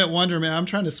one-hit wonder, man. I'm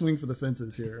trying to swing for the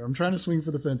fences here.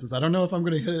 I don't know if I'm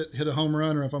going to hit a home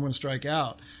run or if I'm going to strike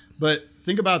out. But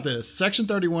think about this. Section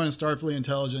 31 in Starfleet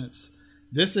Intelligence,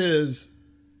 that's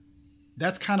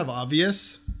kind of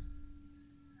obvious.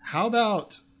 How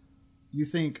about you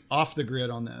think off the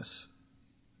grid on this?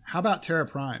 How about Terra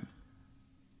Prime?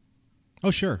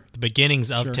 Oh, sure. The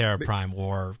beginnings of Terra Prime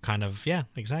were kind of, yeah,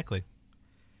 exactly.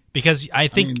 Because I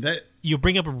think you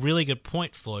bring up a really good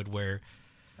point, Floyd, where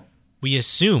we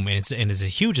assume, and it's a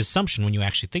huge assumption when you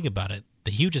actually think about it,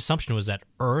 the huge assumption was that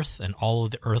Earth and all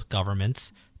of the Earth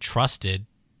governments trusted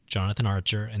Jonathan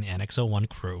Archer and the NX-01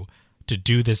 crew to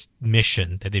do this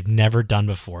mission that they've never done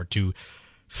before, to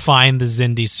find the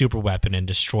Xindi superweapon and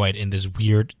destroy it in this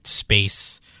weird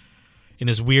space, in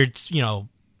this weird,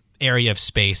 area of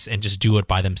space, and just do it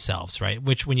by themselves, right?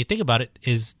 Which, when you think about it,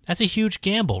 that's a huge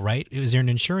gamble, right? Is there an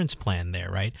insurance plan there,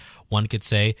 right? One could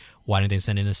say, why didn't they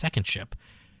send in a second ship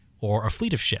or a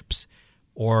fleet of ships?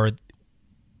 Or,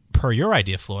 per your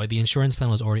idea, Floyd, the insurance plan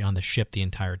was already on the ship the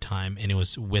entire time, and it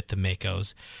was with the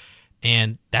Makos.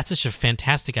 And that's such a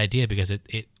fantastic idea because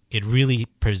it really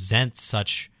presents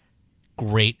such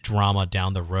great drama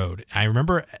down the road. I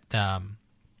remember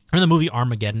in the movie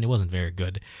Armageddon, it wasn't very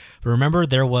good. But remember,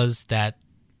 there was that...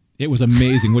 It was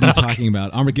amazing. What are you talking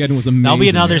about? Armageddon was amazing. That'll be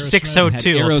another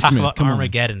 602. We'll talk about Come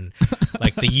Armageddon.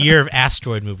 Like the year of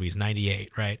asteroid movies,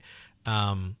 98, right?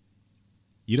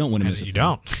 You don't want to miss it. You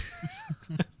don't.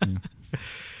 Yeah.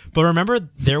 But remember,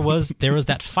 there was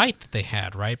that fight that they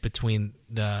had, right, between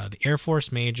the Air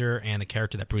Force Major and the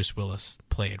character that Bruce Willis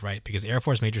played, right? Because the Air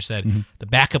Force Major said the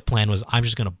backup plan was, I'm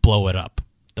just going to blow it up.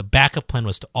 The backup plan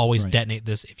was to always detonate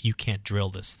this if you can't drill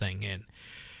this thing in.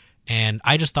 And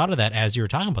I just thought of that as you were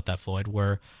talking about that, Floyd,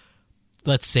 where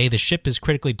let's say the ship is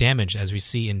critically damaged, as we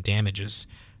see in Damages,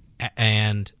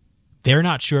 and they're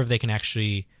not sure if they can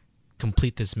actually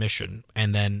complete this mission.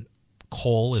 And then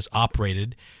Cole is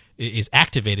activated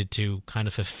to kind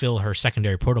of fulfill her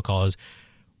secondary protocols,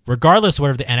 regardless of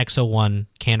whatever the NX-01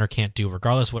 can or can't do,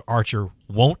 regardless of what Archer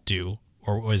won't do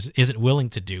or isn't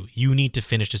willing to do. You need to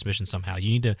finish this mission somehow.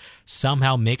 You need to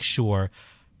somehow make sure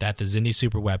that the Xindi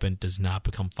superweapon does not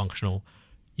become functional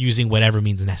using whatever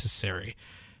means necessary.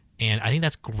 And I think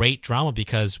that's great drama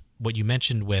because what you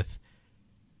mentioned with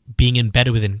being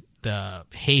embedded within the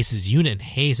Hayes' unit, and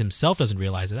Hayes himself doesn't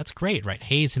realize it. That's great, right?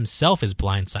 Hayes himself is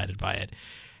blindsided by it.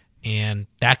 And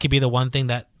that could be the one thing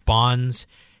that bonds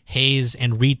Hayes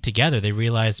and Reed together. They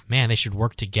realize, man, they should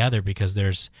work together because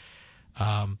there's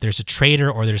a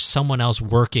traitor or there's someone else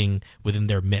working within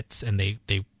their midst, and they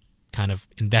kind of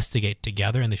investigate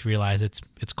together, and they realize it's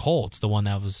Cole. It's the one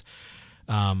that was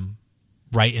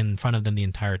right in front of them the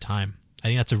entire time. I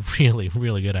think that's a really,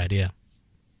 really good idea.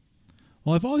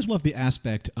 Well, I've always loved the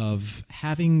aspect of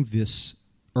having this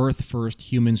Earth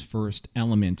first, humans first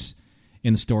element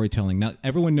in storytelling. Now,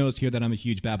 everyone knows here that I'm a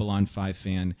huge Babylon 5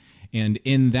 fan, and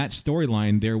in that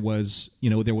storyline, there was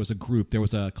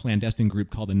a clandestine group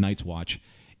called the Night's Watch,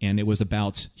 and it was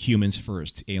about humans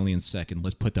first, aliens second.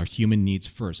 Let's put our human needs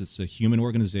first. It's a human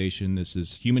organization. This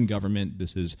is human government.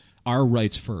 This is our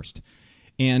rights first.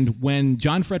 And when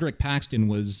John Frederick Paxton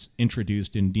was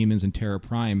introduced in Demons and Terra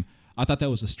Prime, I thought that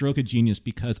was a stroke of genius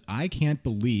because I can't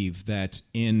believe that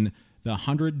in the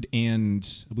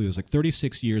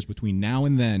 36 years between now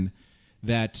and then,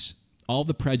 that all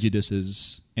the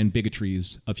prejudices and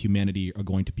bigotries of humanity are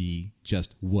going to be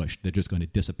just whoosh. They're just going to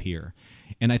disappear.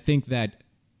 And I think that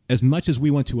as much as we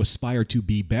want to aspire to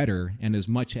be better, and as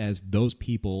much as those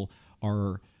people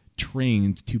are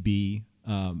trained to be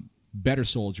better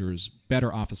soldiers,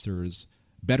 better officers,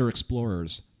 better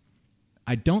explorers,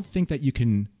 I don't think that you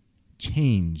can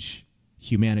change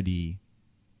humanity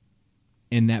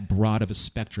in that broad of a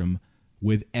spectrum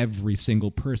with every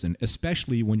single person,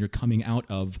 especially when you're coming out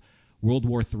of World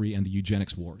War III and the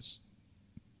eugenics wars.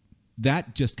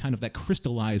 That just kind of that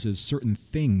crystallizes certain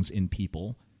things in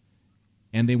people,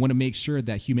 and they want to make sure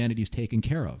that humanity is taken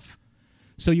care of.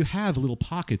 So you have little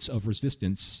pockets of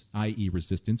resistance, i.e.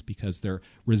 resistance, because they're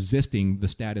resisting the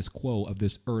status quo of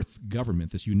this Earth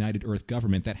government, this United Earth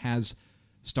government that has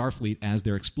Starfleet as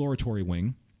their exploratory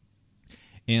wing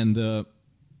and the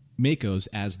Makos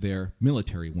as their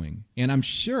military wing. And I'm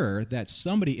sure that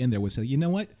somebody in there would say, you know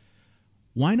what?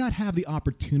 Why not have the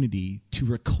opportunity to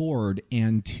record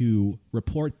and to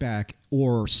report back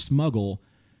or smuggle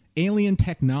alien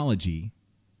technology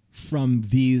from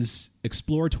these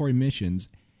exploratory missions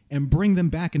and bring them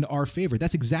back into our favor?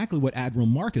 That's exactly what Admiral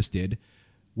Marcus did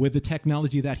with the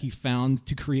technology that he found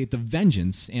to create the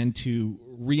Vengeance and to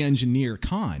re-engineer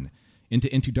Khan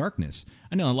into darkness.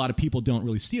 I know a lot of people don't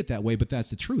really see it that way, but that's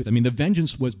the truth. I mean, the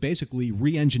Vengeance was basically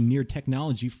re-engineered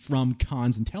technology from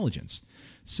Khan's intelligence.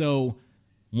 So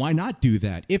why not do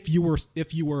that? If you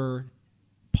were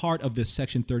part of this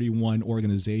Section 31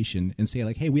 organization and say,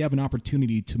 like, hey, we have an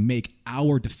opportunity to make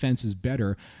our defenses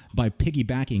better by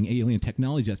piggybacking alien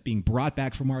technology that's being brought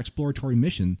back from our exploratory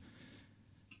mission,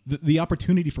 the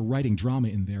opportunity for writing drama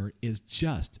in there is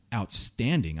just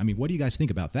outstanding. I mean, what do you guys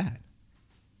think about that?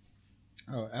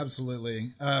 Oh,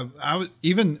 absolutely. I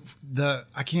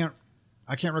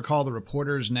can't recall the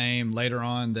reporter's name later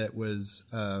on that was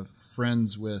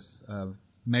friends with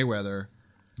Mayweather.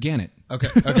 Gannett.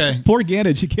 Okay. Poor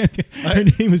Gannett. She can't. Her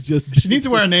name is just. She needs to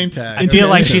wear a name tag. I feel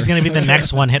like she's going to be the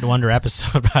next One Hit Wonder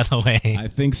episode. By the way, I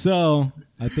think so.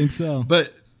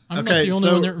 But I'm not the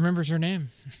only one that remembers her name.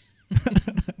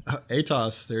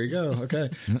 Atos. There you go. Okay.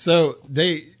 So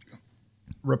they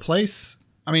replace.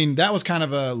 I mean, that was kind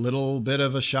of a little bit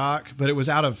of a shock, but it was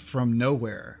from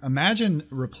nowhere. Imagine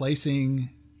replacing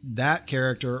that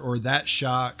character or that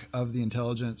shock of the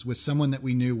intelligence with someone that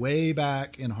we knew way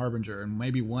back in Harbinger and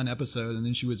maybe one episode, and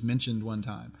then she was mentioned one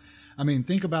time. I mean,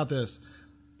 think about this.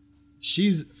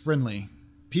 She's friendly.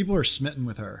 People are smitten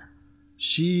with her.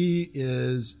 She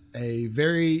is a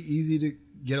very easy to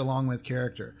get along with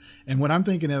character. And what I'm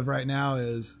thinking of right now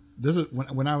is, this is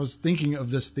when I was thinking of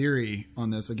this theory on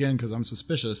this, again, because I'm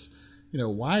suspicious,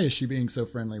 why is she being so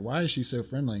friendly? Why is she so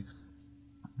friendly?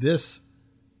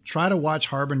 Try to watch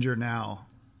Harbinger now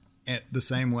the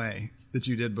same way that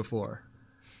you did before.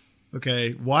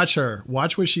 Okay, watch her.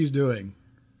 Watch what she's doing.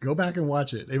 Go back and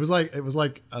watch it. It was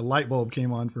like a light bulb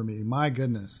came on for me. My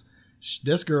goodness,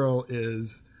 this girl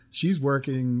she's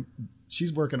working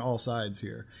all sides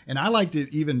here. And I liked it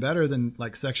even better than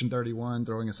like Section 31,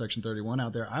 throwing a Section 31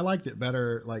 out there. I liked it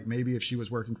better like maybe if she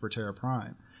was working for Terra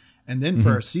Prime. And then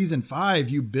for season 5,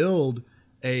 you build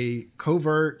a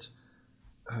covert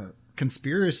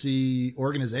conspiracy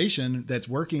organization that's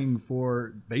working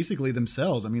for basically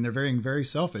themselves. I mean, they're very, very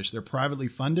selfish. They're privately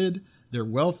funded. They're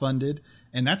well funded.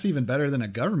 And that's even better than a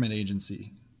government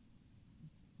agency.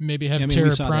 Maybe have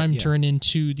Terra Prime turn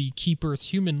into the Keep Earth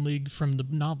Human League from the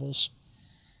novels.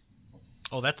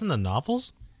 Oh, that's in the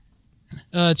novels?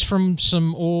 It's from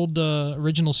some old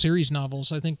original series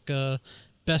novels. I think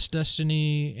Best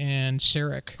Destiny and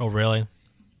Sarek. Oh, really?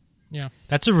 Yeah.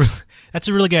 That's a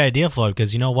really good idea, Floyd,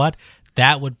 because you know what?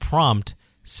 That would prompt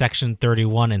Section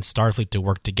 31 and Starfleet to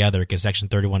work together, because Section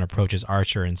 31 approaches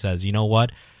Archer and says, you know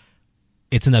what?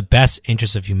 It's in the best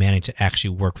interest of humanity to actually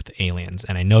work with aliens.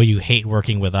 And I know you hate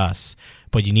working with us,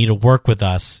 but you need to work with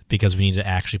us because we need to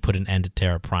actually put an end to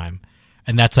Terra Prime.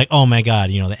 And that's like, oh my God,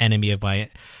 the enemy of my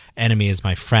enemy is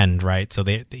my friend, right? So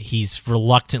he's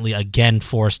reluctantly again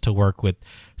forced to work with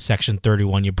Section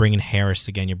 31. You bring in Harris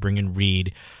again, you bring in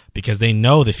Reed, because they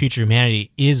know the future of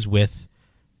humanity is with,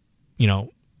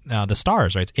 the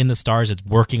stars, right? It's in the stars. It's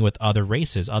working with other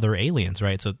races, other aliens,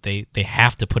 right? So they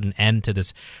have to put an end to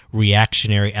this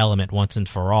reactionary element once and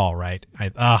for all, right?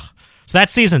 So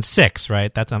that's season 6,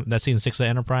 right? That's season 6 of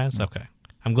Enterprise. Okay,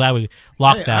 I'm glad we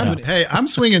locked that up. Hey, I'm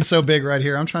swinging so big right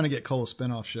here. I'm trying to get Cole a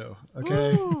spinoff show.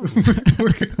 Okay.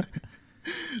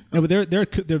 No, but there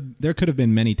could have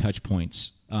been many touch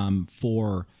points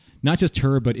for not just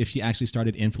her, but if she actually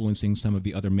started influencing some of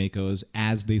the other Makos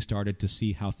as they started to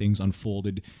see how things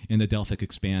unfolded in the Delphic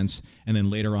Expanse, and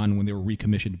then later on when they were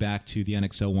recommissioned back to the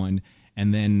NX-01,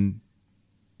 and then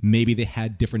maybe they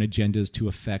had different agendas to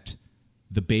affect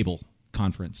the Babel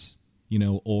conference,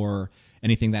 or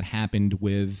anything that happened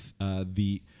with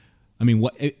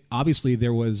obviously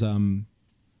there was kind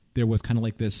of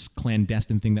like this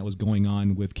clandestine thing that was going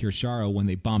on with Kirshara when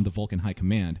they bombed the Vulcan High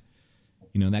Command.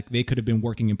 That they could have been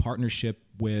working in partnership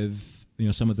with,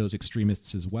 some of those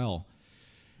extremists as well.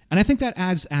 And I think that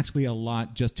adds actually a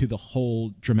lot just to the whole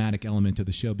dramatic element of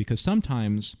the show, because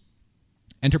sometimes,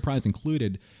 Enterprise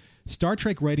included, Star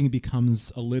Trek writing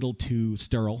becomes a little too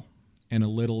sterile and a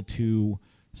little too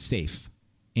safe.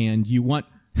 And you want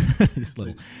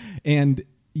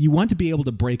you want to be able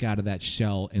to break out of that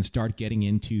shell and start getting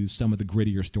into some of the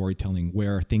grittier storytelling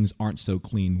where things aren't so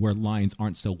clean, where lines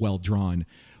aren't so well drawn,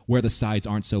 where the sides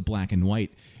aren't so black and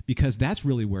white, because that's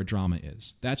really where drama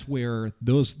is. That's where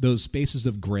those spaces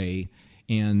of gray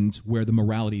and where the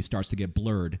morality starts to get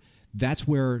blurred. That's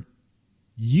where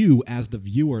you, as the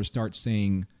viewer, start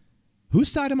saying, whose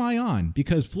side am I on?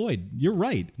 Because, Floyd, you're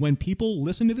right. When people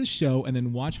listen to this show and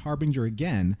then watch Harbinger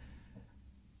again,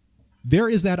 there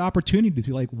is that opportunity to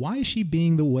be like, why is she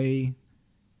being the way,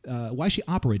 why is she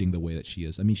operating the way that she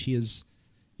is? I mean, she is,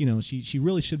 she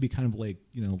really should be kind of like,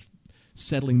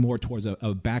 settling more towards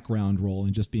a background role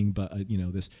and just being,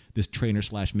 this trainer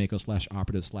 / Mako /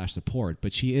 operative / support.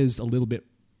 But she is a little bit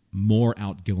more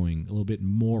outgoing, a little bit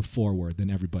more forward than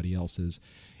everybody else is.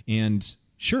 And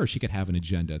sure, she could have an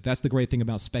agenda. That's the great thing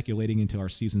about speculating into our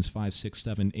seasons 5, 6,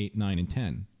 7, 8, 9, and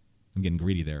 10. I'm getting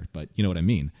greedy there, but you know what I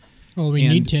mean. Well, we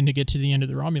need 10 to get to the end of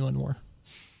the Romulan War.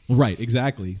 Right,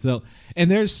 exactly. So,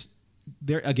 and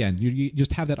there again, you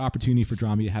just have that opportunity for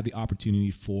drama. You have the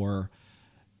opportunity for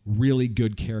really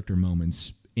good character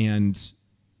moments. And,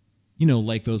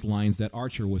 like those lines that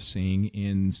Archer was saying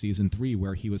in season 3,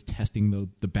 where he was testing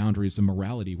the boundaries of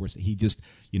morality, where he just,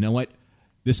 you know what?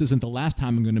 This isn't the last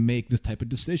time I'm going to make this type of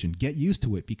decision. Get used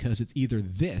to it, because it's either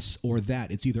this or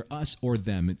that. It's either us or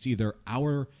them. It's either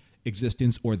our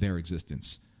existence or their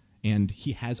existence. And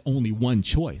he has only one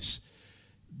choice.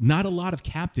 Not a lot of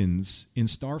captains in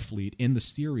Starfleet in the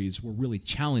series were really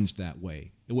challenged that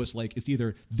way. It was like, it's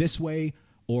either this way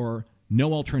or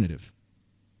no alternative.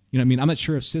 You know what I mean? I'm not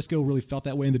sure if Sisko really felt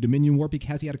that way in the Dominion War,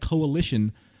 because he had a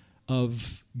coalition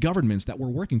of governments that were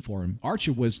working for him.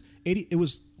 Archer was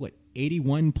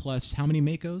 81 plus how many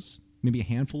Makos? Maybe a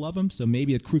handful of them. So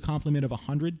maybe a crew complement of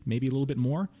 100, maybe a little bit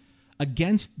more,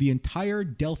 against the entire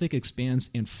Delphic Expanse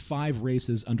and 5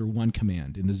 races under one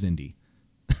command in the Xindi.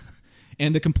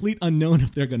 And the complete unknown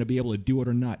if they're going to be able to do it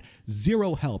or not.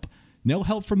 Zero help. No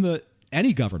help from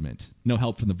any government. No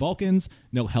help from the Vulcans.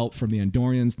 No help from the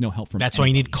Andorians. No help from That's anybody. Why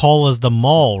you need Cole as the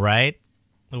mole, right?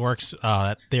 It works.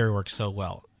 That theory works so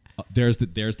well. There's the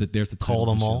Cole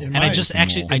the mole. And I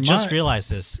just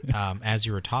realized this as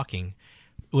you were talking.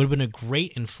 It would have been a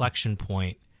great inflection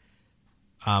point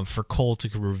for Cole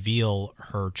to reveal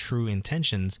her true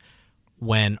intentions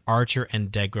when Archer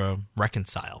and Degra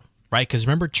reconcile. Right, because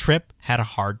remember, Trip had a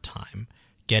hard time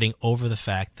getting over the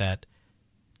fact that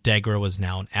Degra was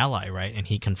now an ally, right? And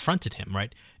he confronted him,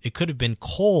 right? It could have been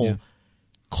Cole. Yeah.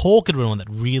 Cole could have been one that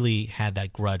really had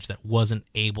that grudge, that wasn't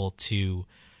able to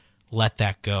let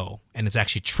that go. And it's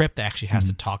actually Trip that actually has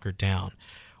to talk her down.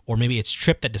 Or maybe it's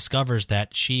Trip that discovers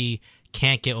that she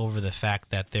can't get over the fact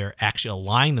that they're actually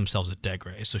allying themselves with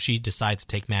Degra. So she decides to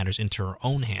take matters into her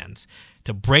own hands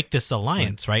to break this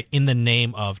alliance, right? In the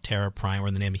name of Terra Prime, or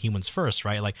in the name of Humans First,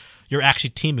 right? Like, you're actually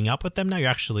teaming up with them now. You're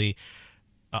actually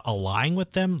allying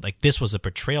with them. Like, this was a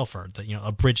betrayal for her,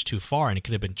 a bridge too far. And it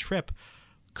could have been Trip,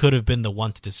 could have been the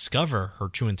one to discover her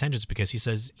true intentions, because he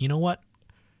says, you know what?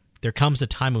 There comes a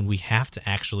time when we have to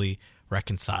actually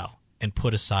reconcile and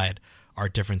put aside our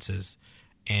differences.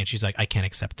 And she's like, I can't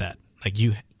accept that. Like,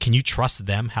 can you trust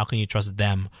them? How can you trust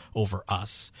them over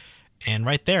us? And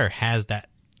right there has that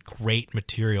great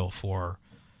material for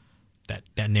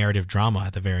that narrative drama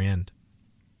at the very end.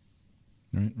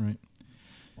 Right.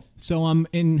 So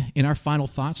in our final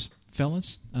thoughts,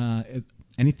 fellas,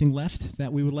 anything left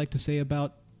that we would like to say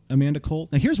about Amanda Cole?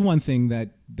 Now, here's one thing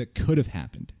that could have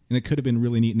happened, and it could have been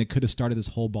really neat, and it could have started this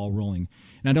whole ball rolling.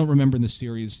 And I don't remember in the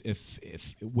series if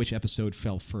which episode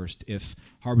fell first, if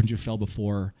Harbinger fell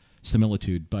before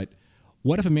Similitude, but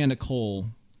what if Amanda Cole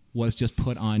was just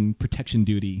put on protection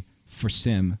duty for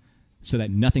Sim, so that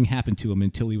nothing happened to him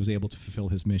until he was able to fulfill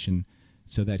his mission,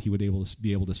 so that he would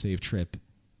be able to save Trip,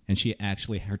 and she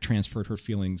actually transferred her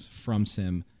feelings from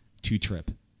Sim to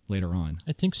Trip later on.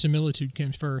 I think Similitude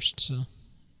came first,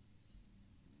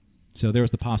 So there was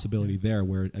the possibility there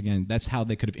where, again, that's how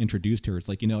they could have introduced her. It's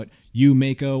like, you know what, you,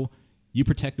 Mako, you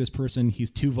protect this person. He's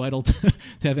too vital to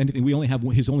have anything.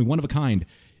 He's only one of a kind.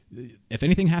 If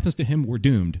anything happens to him, we're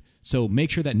doomed. So make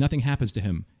sure that nothing happens to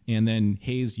him. And then,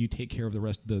 Hayes, you take care of the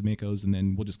rest of the Makos, and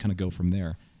then we'll just kind of go from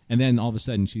there. And then all of a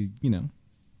sudden, she, a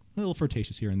little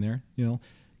flirtatious here and there,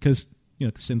 because,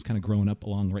 Sim's kind of growing up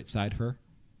along right side her.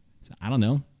 So, I don't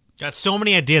know. Got so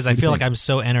many ideas. I feel like I'm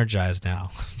so energized now.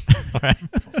 All right.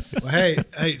 Well,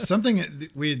 hey, something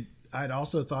I'd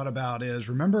also thought about is,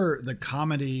 remember the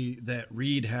comedy that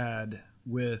Reed had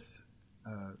with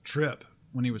Trip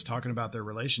when he was talking about their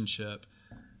relationship.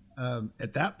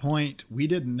 At that point, we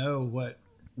didn't know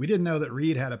that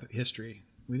Reed had a history.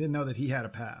 We didn't know that he had a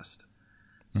past.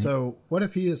 Mm-hmm. So what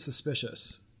if he is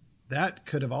suspicious? That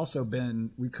could have also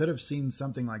been, we could have seen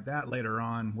something like that later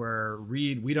on, where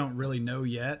Reed, we don't really know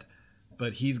yet,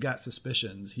 but he's got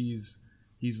suspicions. He's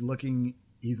looking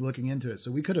into it.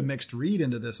 So we could have mixed Reed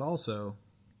into this also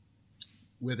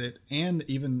with it. And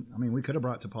even, we could have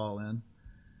brought T'Pol in.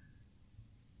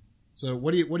 So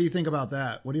what do you think about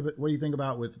that? What do you think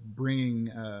about with bringing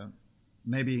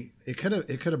maybe it could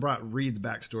have brought Reed's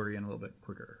backstory in a little bit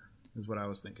quicker, is what I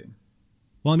was thinking.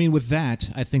 Well, with that,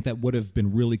 I think that would have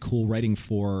been really cool writing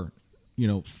for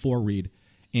Reed,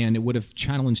 and it would have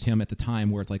challenged him at the time,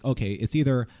 where it's like, okay, it's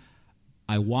either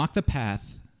I walk the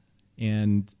path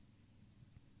and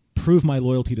prove my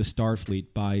loyalty to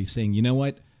Starfleet by saying, you know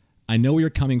what? I know where you're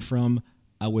coming from.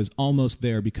 I was almost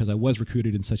there because I was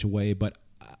recruited in such a way, but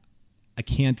I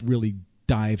can't really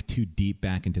dive too deep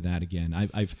back into that again.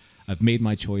 I've made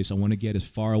my choice. I want to get as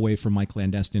far away from my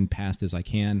clandestine past as I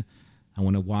can. I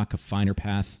want to walk a finer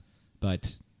path,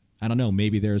 but I don't know.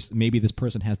 Maybe this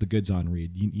person has the goods on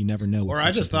Reed. You never know. Or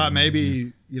I just thought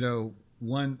maybe,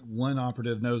 one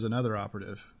operative knows another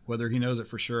operative. Whether he knows it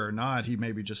for sure or not, he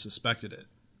maybe just suspected it.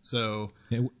 So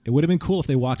it would have been cool if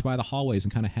they walked by the hallways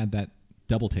and kind of had that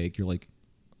double take. You're like,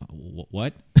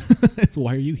 what?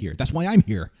 Why are you here? That's why I'm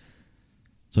here.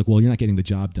 It's like, well, you're not getting the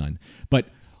job done. But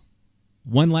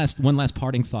one last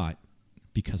parting thought,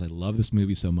 because I love this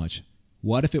movie so much.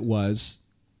 What if it was,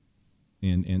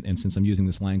 and since I'm using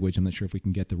this language, I'm not sure if we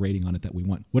can get the rating on it that we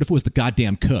want. What if it was the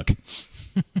goddamn cook?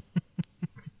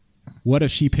 What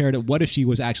if she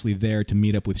was actually there to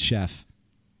meet up with Chef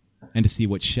and to see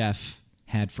what Chef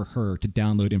had for her to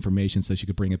download information so she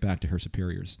could bring it back to her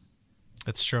superiors?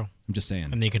 That's true. I'm just saying.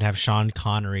 And then you could have Sean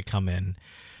Connery come in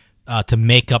to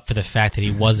make up for the fact that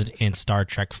he wasn't in Star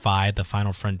Trek V, The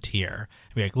Final Frontier.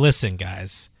 And be like, listen,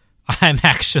 guys, I'm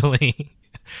actually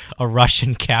a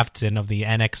Russian captain of the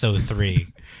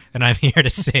NX-03, and I'm here to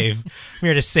save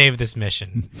this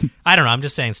mission. I don't know. I'm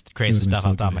just saying crazy stuff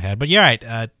off the top of my head. But you're right.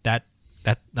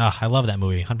 I love that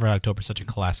movie. Hunt for Red October is such a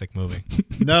classic movie.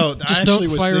 No, just don't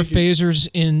fire phasers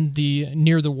in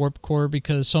near the warp core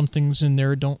because some things in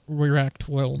there don't react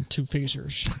well to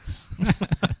phasers.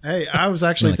 Hey, I was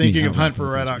actually thinking of Hunt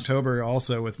for Red October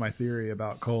also with my theory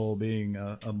about Cole being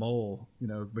a mole.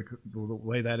 Because the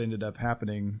way that ended up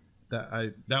happening,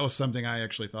 that was something I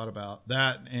actually thought about.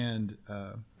 That and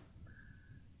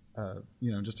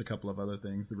just a couple of other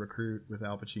things. The Recruit with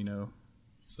Al Pacino.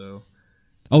 So.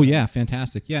 Oh yeah,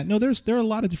 fantastic. Yeah, no, there are a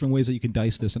lot of different ways that you can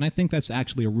dice this, and I think that's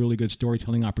actually a really good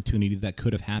storytelling opportunity that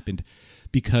could have happened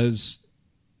because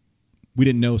we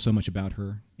didn't know so much about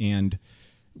her, and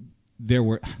there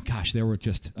were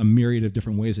just a myriad of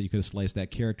different ways that you could have sliced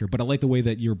that character. But I like the way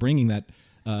that you're bringing that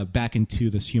back into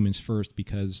this Humans First,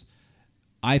 because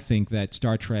I think that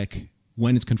Star Trek,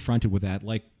 when it's confronted with that,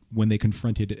 like when they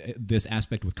confronted this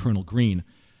aspect with Colonel Green,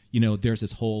 there's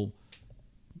this whole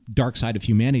dark side of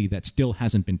humanity that still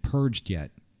hasn't been purged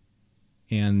yet.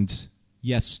 And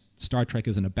yes, Star Trek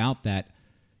isn't about that,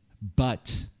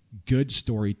 but good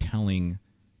storytelling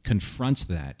confronts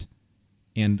that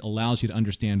and allows you to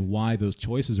understand why those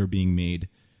choices are being made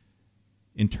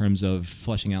in terms of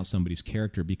fleshing out somebody's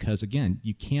character. Because again,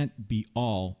 you can't be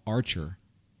all Archer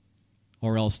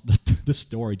or else the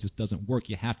story just doesn't work.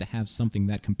 You have to have something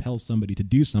that compels somebody to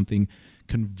do something.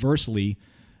 Conversely,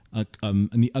 in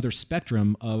the other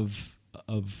spectrum of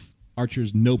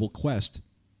Archer's noble quest,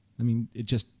 I mean,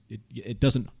 it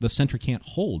doesn't. The center can't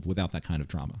hold without that kind of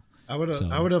drama. I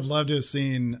would have loved to have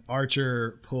seen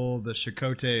Archer pull the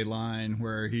Chakotay line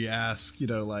where he asks,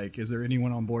 is there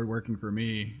anyone on board working for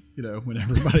me? When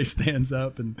everybody stands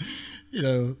up and,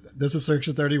 this is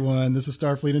Section 31, this is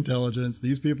Starfleet Intelligence,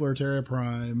 these people are Terra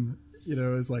Prime.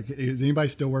 It's like, is anybody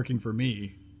still working for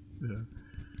me?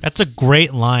 That's a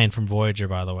great line from Voyager,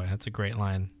 by the way. That's a great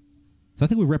line. So I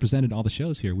think we represented all the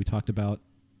shows here. We talked about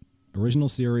original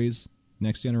series,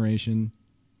 Next Generation,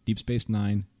 Deep Space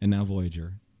Nine, and now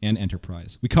Voyager and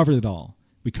Enterprise. We covered it all.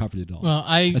 Well,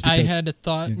 I had a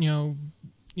thought.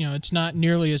 It's not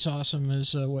nearly as awesome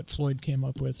as what Floyd came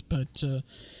up with, but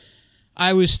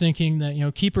I was thinking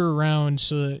that keep her around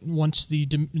so that once the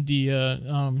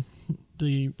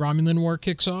Romulan War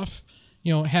kicks off,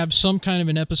 have some kind of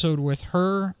an episode with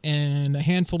her and a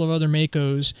handful of other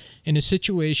Makos in a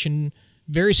situation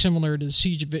very similar to the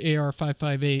Siege of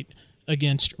AR-558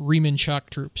 against Reman shock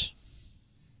troops.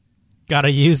 Got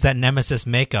to use that Nemesis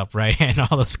makeup, right? And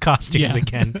all those costumes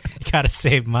again. You got to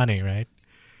save money, right?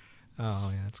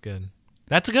 Oh, yeah, that's good.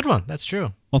 That's a good one. That's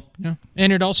true. Well, yeah.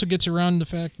 And it also gets around the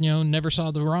fact, never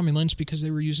saw the Romulans because they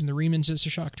were using the Remans as the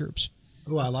shock troops.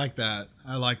 Oh, I like that.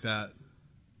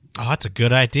 Oh, that's a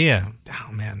good idea.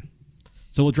 Oh, man.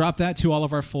 So we'll drop that to all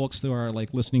of our folks who are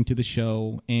listening to the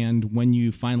show. And when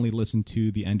you finally listen to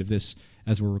the end of this,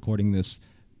 as we're recording this,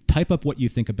 type up what you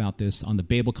think about this on the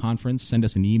Babel Conference. Send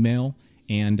us an email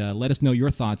and let us know your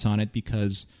thoughts on it,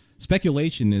 because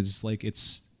speculation is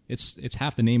it's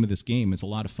half the name of this game. It's a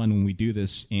lot of fun when we do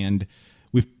this, and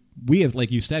we have,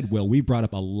 like you said, Will, we brought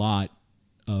up a lot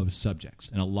of subjects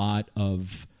and a lot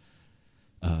of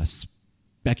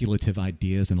speculative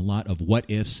ideas and a lot of what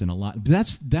ifs and a lot.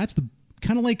 That's the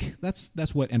kind of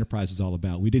that's what Enterprise is all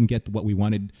about. We didn't get what we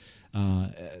wanted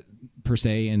per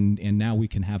se, and now we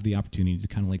can have the opportunity to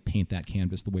kind of paint that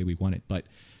canvas the way we want it. But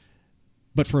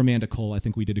But for Amanda Cole, I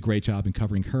think we did a great job in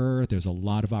covering her. There's a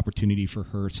lot of opportunity for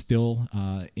her still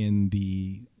in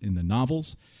the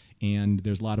novels, and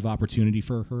there's a lot of opportunity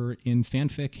for her in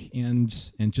fanfic and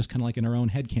just kind of like in our own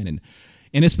headcanon.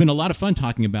 And it's been a lot of fun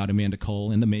talking about Amanda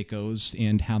Cole and the Makos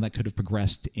and how that could have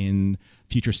progressed in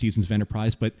future seasons of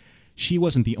Enterprise. But she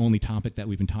wasn't the only topic that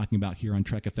we've been talking about here on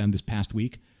Trek FM this past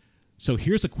week. So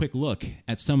here's a quick look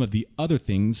at some of the other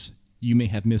things you may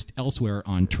have missed elsewhere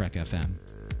on Trek FM.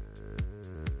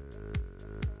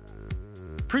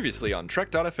 Previously on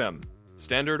Trek.fm,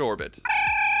 Standard Orbit.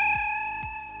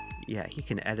 Yeah, he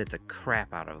can edit the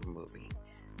crap out of a movie.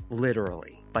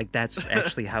 Literally. Like, that's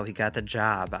actually how he got the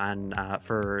job on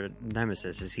for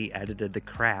Nemesis, is he edited the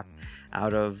crap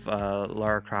out of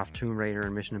Lara Croft, Tomb Raider,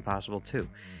 and Mission Impossible 2.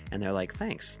 And they're like,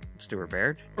 thanks, Stuart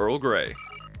Baird. Earl Grey.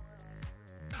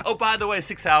 Oh, by the way,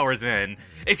 6 hours in,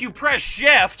 if you press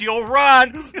shift, you'll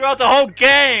run throughout the whole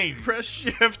game! Press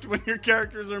shift when your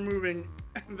characters are moving,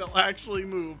 and they'll actually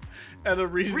move at a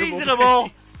reasonable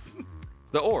pace.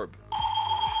 The Orb.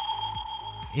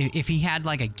 If he had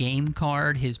like a game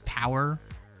card, his power,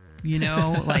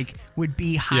 like would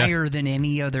be higher than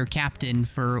any other captain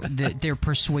for their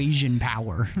persuasion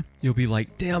power. You'll be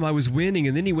like, damn, I was winning,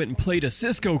 and then he went and played a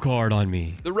Cisco card on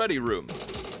me. The Ready Room.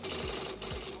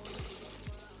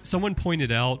 Someone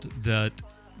pointed out that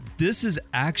this is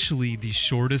actually the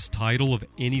shortest title of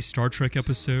any Star Trek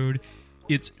episode.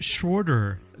 It's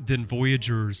shorter than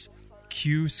Voyager's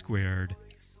Q squared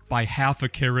by half a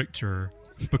character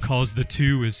because the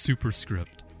 2 is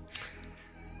superscript.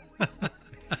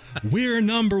 We're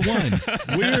number one.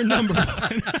 We're number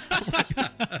one.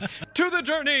 To the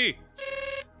journey!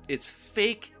 It's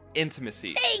fake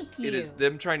intimacy. Thank you. It is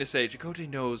them trying to say Chakotay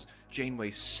knows Janeway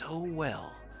so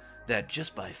well that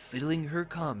just by fiddling her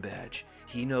comm badge,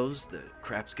 he knows the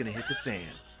crap's gonna hit the fan.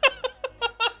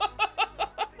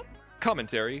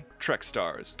 Commentary, Trek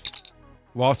Stars.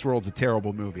 Lost World's a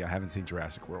terrible movie. I haven't seen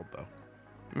Jurassic World, though.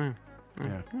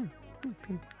 Yeah.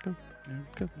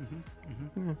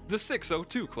 The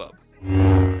 602 Club.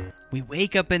 We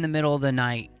wake up in the middle of the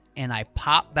night, and I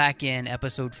pop back in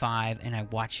episode 5, and I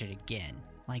watch it again.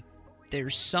 Like,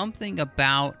 there's something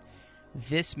about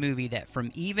this movie that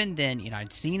from even then,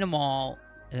 I'd seen them all.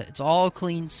 It's all a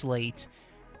clean slate.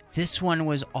 This one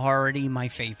was already my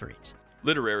favorite.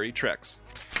 Literary Treks.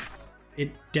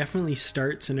 It definitely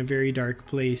starts in a very dark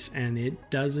place, and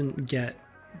it doesn't get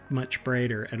much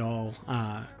brighter at all.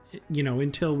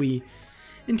 Until we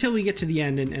get to the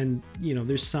end, and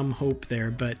there's some hope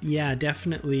there. But yeah,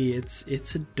 definitely,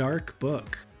 it's a dark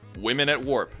book. Women at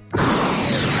Warp.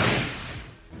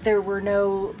 There were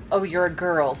no, oh, you're a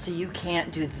girl, so you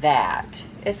can't do that.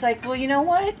 It's like, well, you know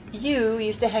what? You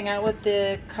used to hang out with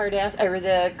the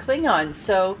the Klingons,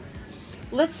 so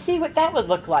let's see what that would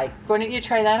look like. Why don't you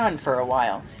try that on for a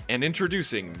while? And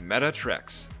introducing Meta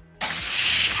Treks.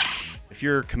 If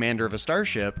you're commander of a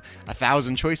starship,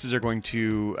 1,000 choices are going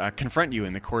to confront you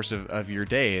in the course of your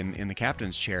day in the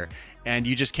captain's chair, and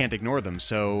you just can't ignore them.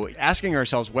 So asking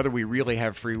ourselves whether we really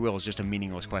have free will is just a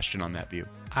meaningless question on that view.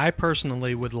 I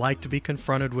personally would like to be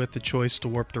confronted with the choice to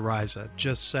warp to Risa.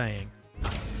 Just saying.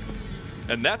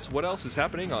 And that's what else is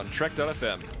happening on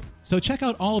Trek.fm. So check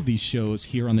out all of these shows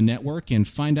here on the network and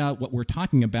find out what we're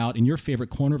talking about in your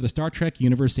favorite corner of the Star Trek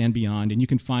universe and beyond. And you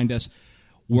can find us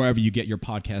wherever you get your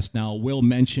podcast. Now, Will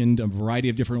mentioned a variety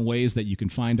of different ways that you can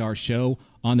find our show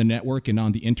on the network and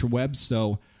on the interwebs.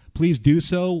 So please do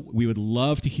so. We would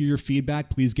love to hear your feedback.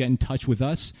 Please get in touch with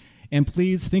us. And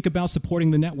please think about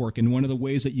supporting the network. And one of the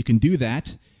ways that you can do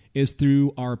that is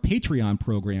through our Patreon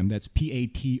program. That's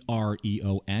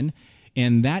Patreon.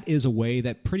 And that is a way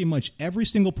that pretty much every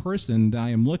single person that I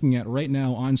am looking at right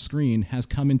now on screen has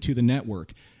come into the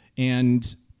network.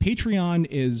 And Patreon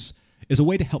is a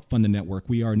way to help fund the network.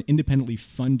 We are an independently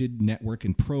funded network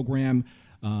and program.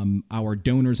 Our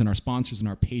donors and our sponsors and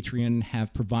our Patreon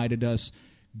have provided us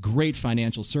great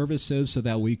financial services so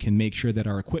that we can make sure that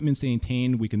our equipment's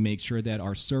maintained, we can make sure that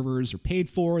our servers are paid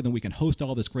for, then we can host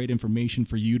all this great information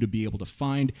for you to be able to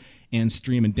find and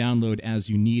stream and download as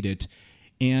you need it.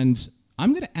 And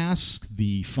I'm going to ask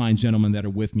the fine gentlemen that are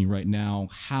with me right now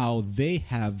how they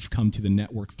have come to the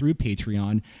network through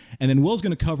Patreon. And then Will's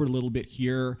going to cover a little bit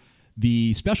here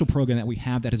the special program that we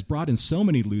have that has brought in so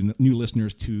many new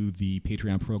listeners to the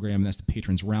Patreon program, and that's the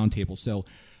Patrons Roundtable. So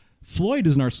Floyd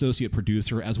is our associate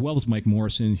producer, as well as Mike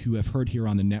Morrison, who have heard here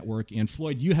on the network. And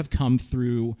Floyd, you have come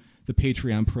through the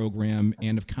Patreon program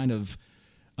and have kind of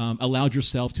allowed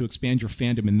yourself to expand your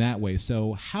fandom in that way.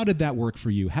 So how did that work for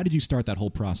you? How did you start that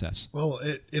whole process? Well,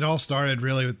 it all started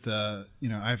really with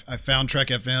I found Trek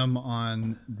FM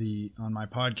on my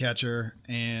podcatcher,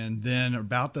 and then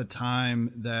about the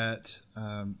time that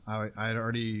I had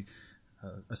already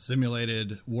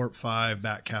assimilated Warp 5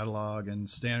 back catalog and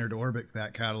Standard Orbit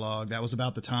back catalog, that was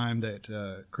about the time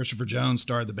that Christopher Jones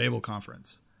started the Babel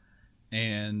Conference.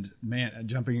 And man,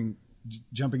 jumping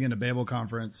into Babel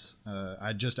Conference,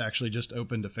 I just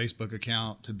opened a Facebook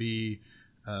account to be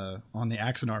on the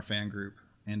Axanar fan group,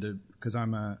 and because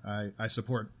I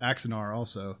support Axanar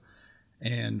also.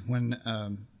 And when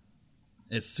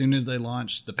as soon as they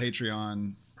launched the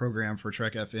Patreon program for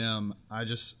Trek FM,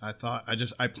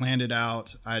 I planned it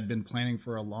out. I had been planning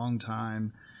for a long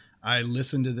time. I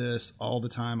listen to this all the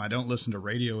time. I don't listen to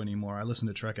radio anymore. I listen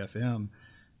to Trek FM,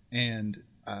 and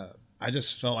I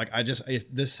just felt like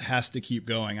this has to keep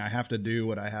going. I have to do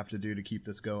what I have to do to keep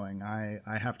this going. I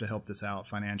have to help this out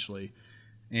financially,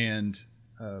 and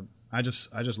I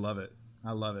just love it.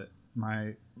 I love it.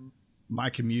 My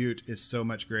commute is so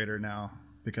much greater now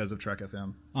because of Trek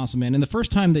FM. Awesome, man. And the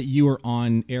first time that you were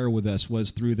on air with us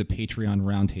was through the Patreon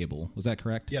Roundtable. Was that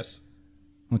correct? Yes.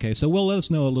 Okay, so Will, let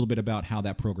us know a little bit about how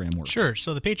that program works. Sure.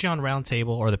 So the Patreon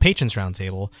Roundtable, or the Patrons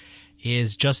Roundtable,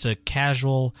 is just a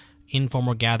casual,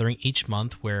 informal gathering each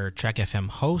month where Trek FM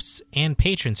hosts and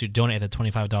patrons who donate at the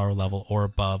 $25 level or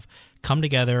above come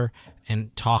together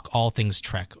and talk all things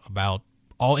Trek, about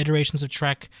all iterations of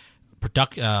Trek,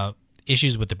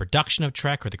 issues with the production of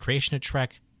Trek or the creation of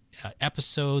Trek,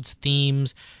 episodes,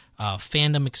 themes,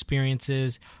 fandom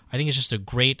experiences. I think it's just a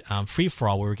great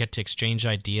free-for-all where we get to exchange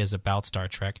ideas about Star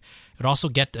Trek. It also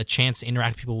get a chance to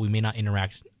interact with people we may not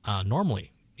interact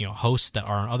normally. Hosts that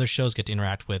are on other shows get to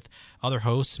interact with other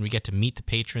hosts, and we get to meet the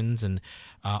patrons and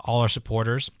all our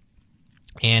supporters.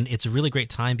 And it's a really great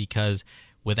time because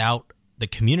without the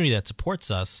community that supports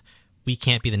us, we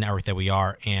can't be the network that we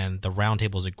are. And the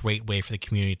Roundtable is a great way for the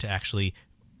community to actually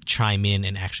chime in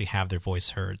and actually have their voice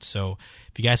heard. So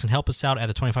if you guys can help us out at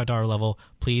the $25 level,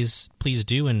 please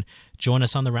do, and join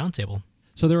us on the Roundtable.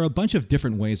 So there are a bunch of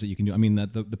different ways that you can do. I mean,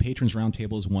 the Patrons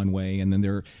Roundtable is one way, and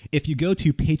then if you go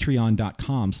to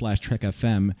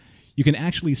patreon.com/TrekFM, you can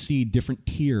actually see different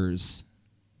tiers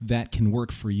that can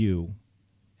work for you.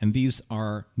 And these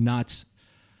are not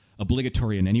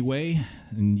obligatory in any way,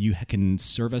 and you can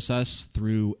service us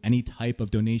through any type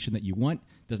of donation that you want.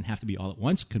 It doesn't have to be all at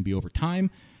once, it can be over time.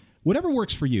 Whatever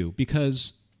works for you,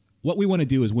 because what we want to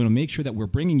do is we want to make sure that we're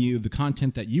bringing you the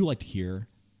content that you like to hear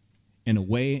in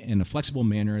a flexible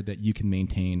manner that you can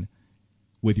maintain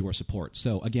with your support.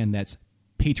 So again, that's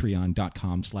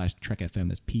patreon.com/TrekFM.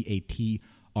 That's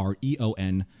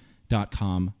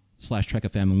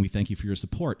patreon.com/TrekFM. And we thank you for your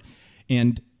support.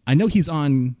 And I know he's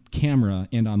on camera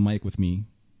and on mic with me,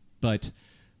 but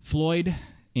Floyd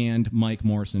and Mike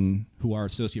Morrison, who are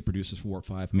associate producers for Warp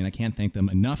 5, I mean, I can't thank them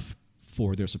enough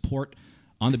for their support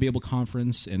on the Babel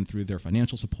Conference and through their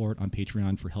financial support on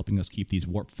Patreon for helping us keep these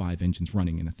Warp 5 engines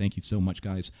running. And thank you so much,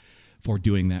 guys, for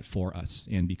doing that for us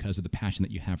and because of the passion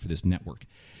that you have for this network.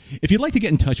 If you'd like to get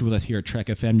in touch with us here at Trek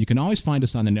FM, you can always find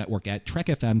us on the network at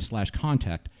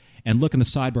trekfm/contact and look in the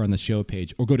sidebar on the show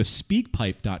page, or go to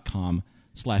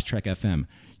speakpipe.com/TrekFM.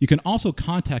 You can also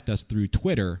contact us through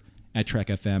Twitter at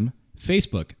TrekFM,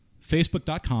 Facebook,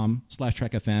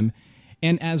 facebook.com/TrekFM,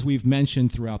 and as we've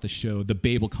mentioned throughout the show, the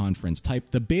Babel Conference.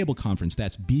 Type the Babel Conference,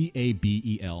 that's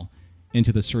BABEL,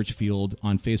 into the search field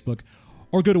on Facebook,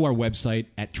 or go to our website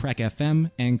at Trek FM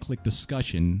and click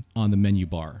discussion on the menu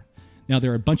bar. Now,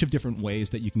 there are a bunch of different ways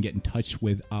that you can get in touch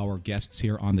with our guests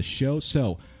here on the show.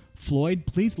 So, Floyd,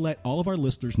 please let all of our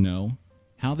listeners know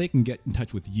how they can get in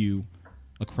touch with you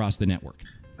across the network.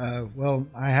 Well,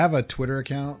 I have a Twitter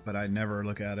account, but I never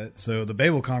look at it. So the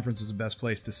Babel Conference is the best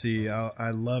place to see. I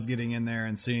love getting in there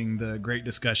and seeing the great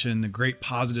discussion, the great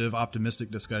positive, optimistic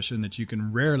discussion that you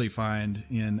can rarely find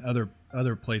in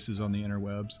other places on the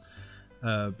interwebs.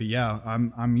 But yeah,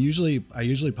 I usually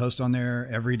post on there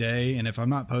every day, and if I'm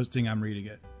not posting, I'm reading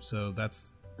it. So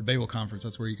that's the Babel Conference.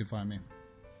 That's where you can find me.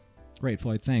 Great,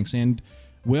 Floyd. Thanks. And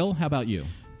Will, how about you?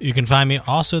 You can find me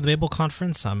also at the Babel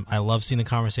Conference. I love seeing the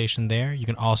conversation there. You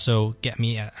can also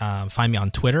find me on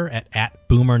Twitter at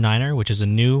Boomer9er, which is a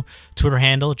new Twitter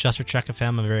handle just for Trek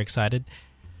FM. I'm very excited.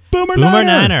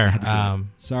 Boomer9er.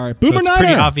 Sorry, Boomer9er. So it's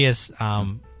pretty obvious.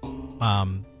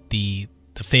 The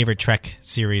favorite Trek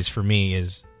series for me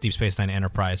is Deep Space Nine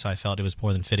Enterprise, so I felt it was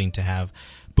more than fitting to have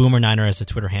Boomer9er as a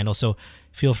Twitter handle. So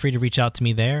feel free to reach out to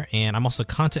me there. And I'm also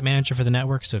content manager for the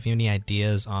network, so if you have any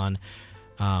ideas on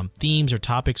themes or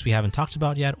topics we haven't talked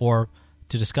about yet, or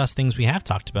to discuss things we have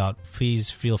talked about, please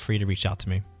feel free to reach out to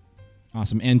me.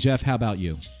 Awesome. And Jeff, how about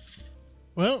you?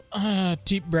 Well,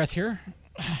 deep breath here.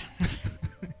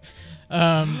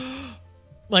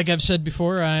 Like I've said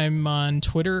before, I'm on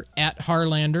Twitter at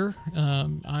Harlander.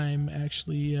 I'm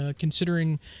actually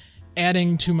considering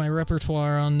adding to my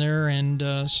repertoire on there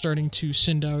and starting to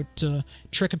send out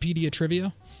Trekipedia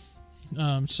trivia.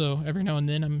 So every now and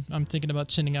then I'm thinking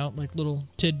about sending out like little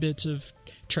tidbits of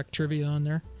Trek trivia on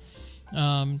there.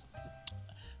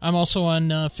 I'm also on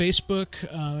Facebook.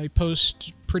 I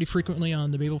post pretty frequently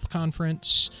on the Babel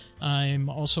Conference. I'm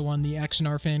also on the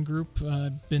Axanar fan group.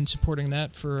 I've been supporting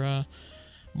that for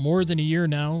more than a year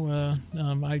now.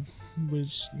 I've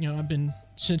been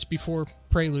since before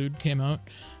Prelude came out.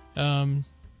 I'm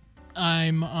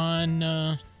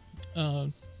on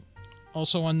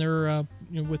also on there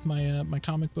with my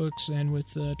comic books and with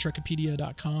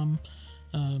Trekipedia.com.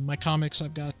 My comics,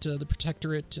 I've got The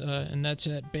Protectorate, and that's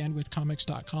at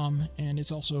bandwidthcomics.com, and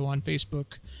it's also on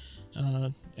Facebook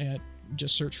at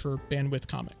just search for Bandwidth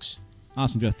Comics.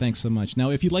 Awesome, Jeff. Thanks so much.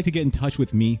 Now, if you'd like to get in touch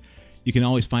with me, you can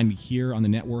always find me here on the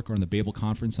network or on the Babel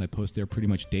Conference. I post there pretty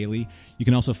much daily. You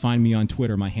can also find me on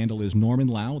Twitter. My handle is Norman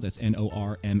Lau. That's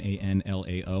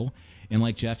NORMANLAO. And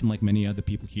like Jeff and like many other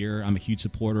people here, I'm a huge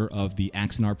supporter of the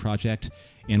Axanar Project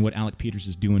and what Alec Peters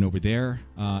is doing over there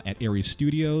at Aries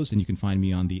Studios. And you can find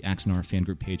me on the Axanar fan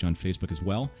group page on Facebook as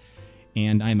well.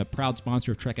 And I am a proud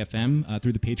sponsor of Trek FM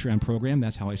through the Patreon program.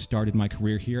 That's how I started my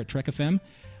career here at Trek FM.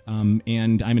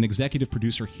 And I'm an executive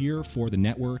producer here for the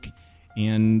network.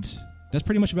 And that's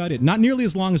pretty much about it. Not nearly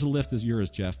as long as a lift as yours,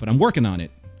 Jeff, but I'm working on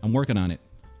it.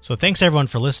 So thanks everyone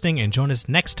for listening, and join us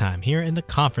next time here in the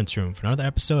conference room for another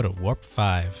episode of Warp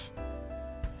 5.